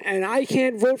 And I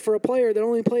can't vote for a player that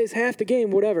only plays half the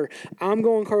game, whatever. I'm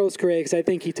going Carlos Correa because I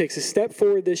think he takes a step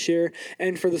forward this year.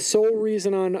 And for the sole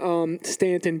reason on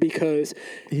Stanton, because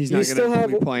he's not going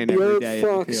to be playing every day. The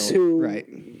old fucks who, right.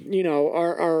 you know,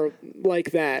 are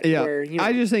like that. Yeah. Where, you know,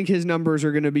 I just think his numbers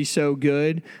are going to be so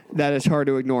good that it's hard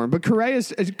to ignore him. But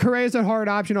Correa's a hard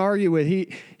option to argue with.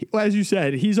 He, as you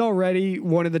said, he's already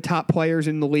one of the top players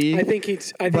in the league. I think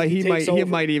he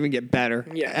might even get better.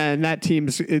 Yeah. And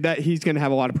he's going to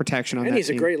have a lot of protection on that team. And he's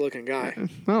a great looking guy.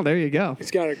 Well, there you go.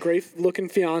 He's got a great looking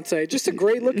fiance, just a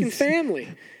great looking family,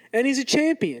 and he's a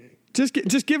champion.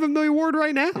 Just give him the award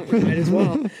right now. Might as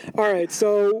well. All right,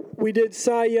 so we did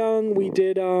Cy Young, we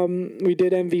did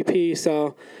MVP.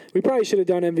 So we probably should have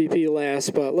done MVP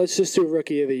last, but let's just do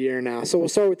Rookie of the Year now. So we'll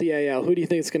start with the AL. Who do you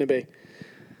think it's going to be?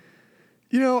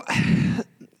 You know,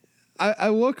 I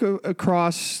look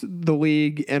across the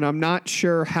league, and I'm not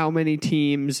sure how many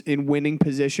teams in winning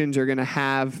positions are going to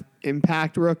have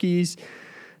impact rookies.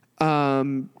 But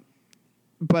I'm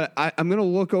going to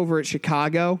look over at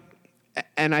Chicago.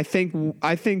 And I think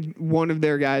one of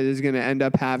their guys is going to end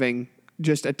up having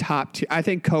just a top tier. I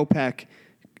think Kopech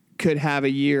could have a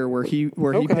year where he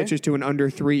pitches to an under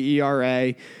 3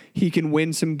 ERA. He can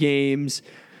win some games.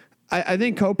 I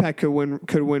think Kopech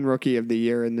could win Rookie of the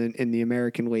Year in the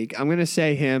American League. I'm going to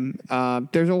say him.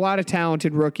 There's a lot of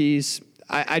talented rookies.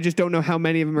 I just don't know how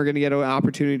many of them are going to get an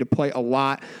opportunity to play a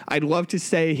lot. I'd love to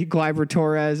say Gleyber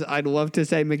Torres. I'd love to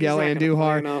say Miguel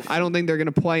Andujar. I don't think they're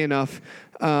going to play enough.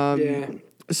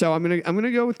 So I'm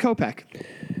gonna go with Kopech.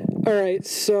 All right.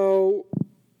 So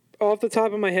off the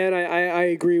top of my head, I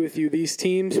agree with you. These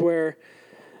teams where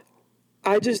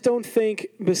I just don't think,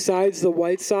 besides the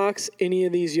White Sox, any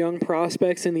of these young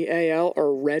prospects in the AL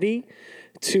are ready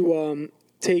to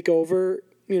take over,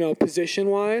 you know,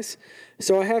 position-wise.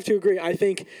 So I have to agree. I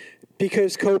think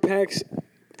because Kopech's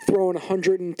throwing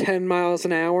 110 miles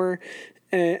an hour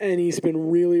and he's been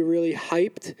really, really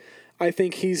hyped, I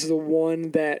think he's the one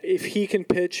that if he can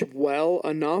pitch well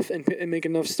enough and make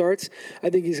enough starts, I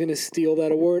think he's going to steal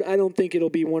that award. I don't think it'll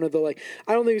be one of the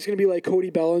I don't think it's going to be like Cody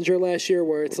Bellinger last year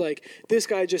where it's like this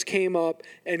guy just came up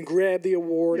and grabbed the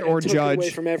award and took it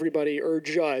away from everybody, or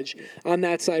Judge on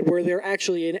that side where they're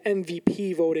actually in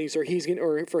MVP votings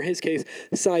or for his case,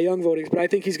 Cy Young votings. But I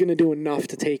think he's going to do enough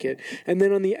to take it. And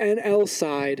then on the NL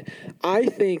side, I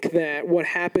think that what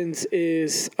happens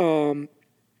is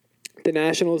the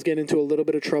Nationals get into a little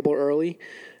bit of trouble early.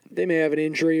 They may have an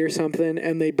injury or something,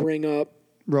 and they bring up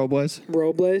Robles,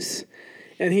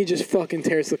 and he just fucking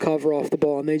tears the cover off the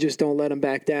ball, and they just don't let him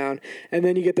back down. And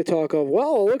then you get the talk of,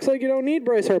 well, it looks like you don't need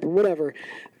Bryce Harper, whatever.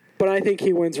 But I think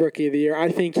he wins Rookie of the Year.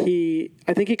 I think he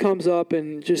comes up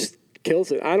and just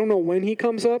kills it. I don't know when he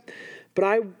comes up,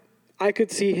 but I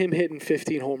could see him hitting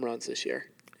 15 home runs this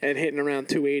year and hitting around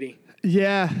 280.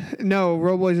 Yeah, no,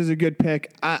 Robles is a good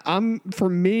pick. I'm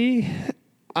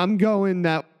going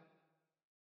that.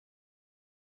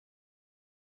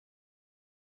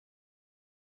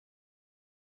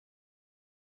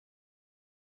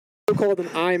 Called an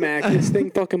iMac. This thing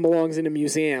fucking belongs in a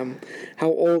museum. How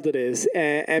old it is,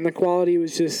 and the quality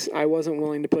was just I wasn't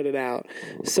willing to put it out.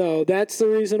 So that's the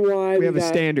reason why we have a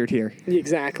standard here.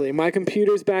 Exactly. My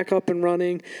computer's back up and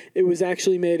running. It was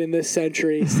actually made in this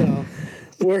century, so.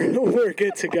 We're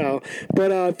good to go.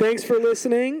 But thanks for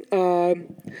listening.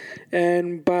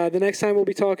 And by the next time we'll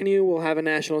be talking to you, we'll have a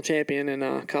national champion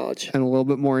in college. And a little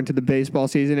bit more into the baseball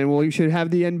season. And we should have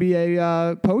the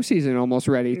NBA postseason almost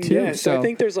ready, too. Yeah, so I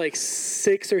think there's like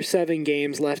 6 or 7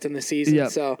 games left in the season. Yep.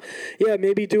 So, yeah,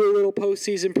 maybe do a little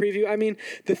postseason preview. I mean,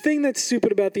 the thing that's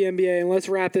stupid about the NBA, and let's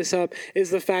wrap this up, is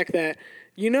the fact that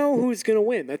you know who's going to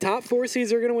win. The top 4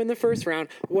 seeds are going to win the first round.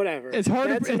 Whatever. It's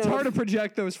hard to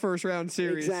project those first round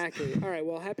series. Exactly. All right.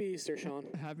 Well, happy Easter, Sean.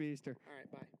 Happy Easter. All right.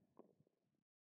 Bye.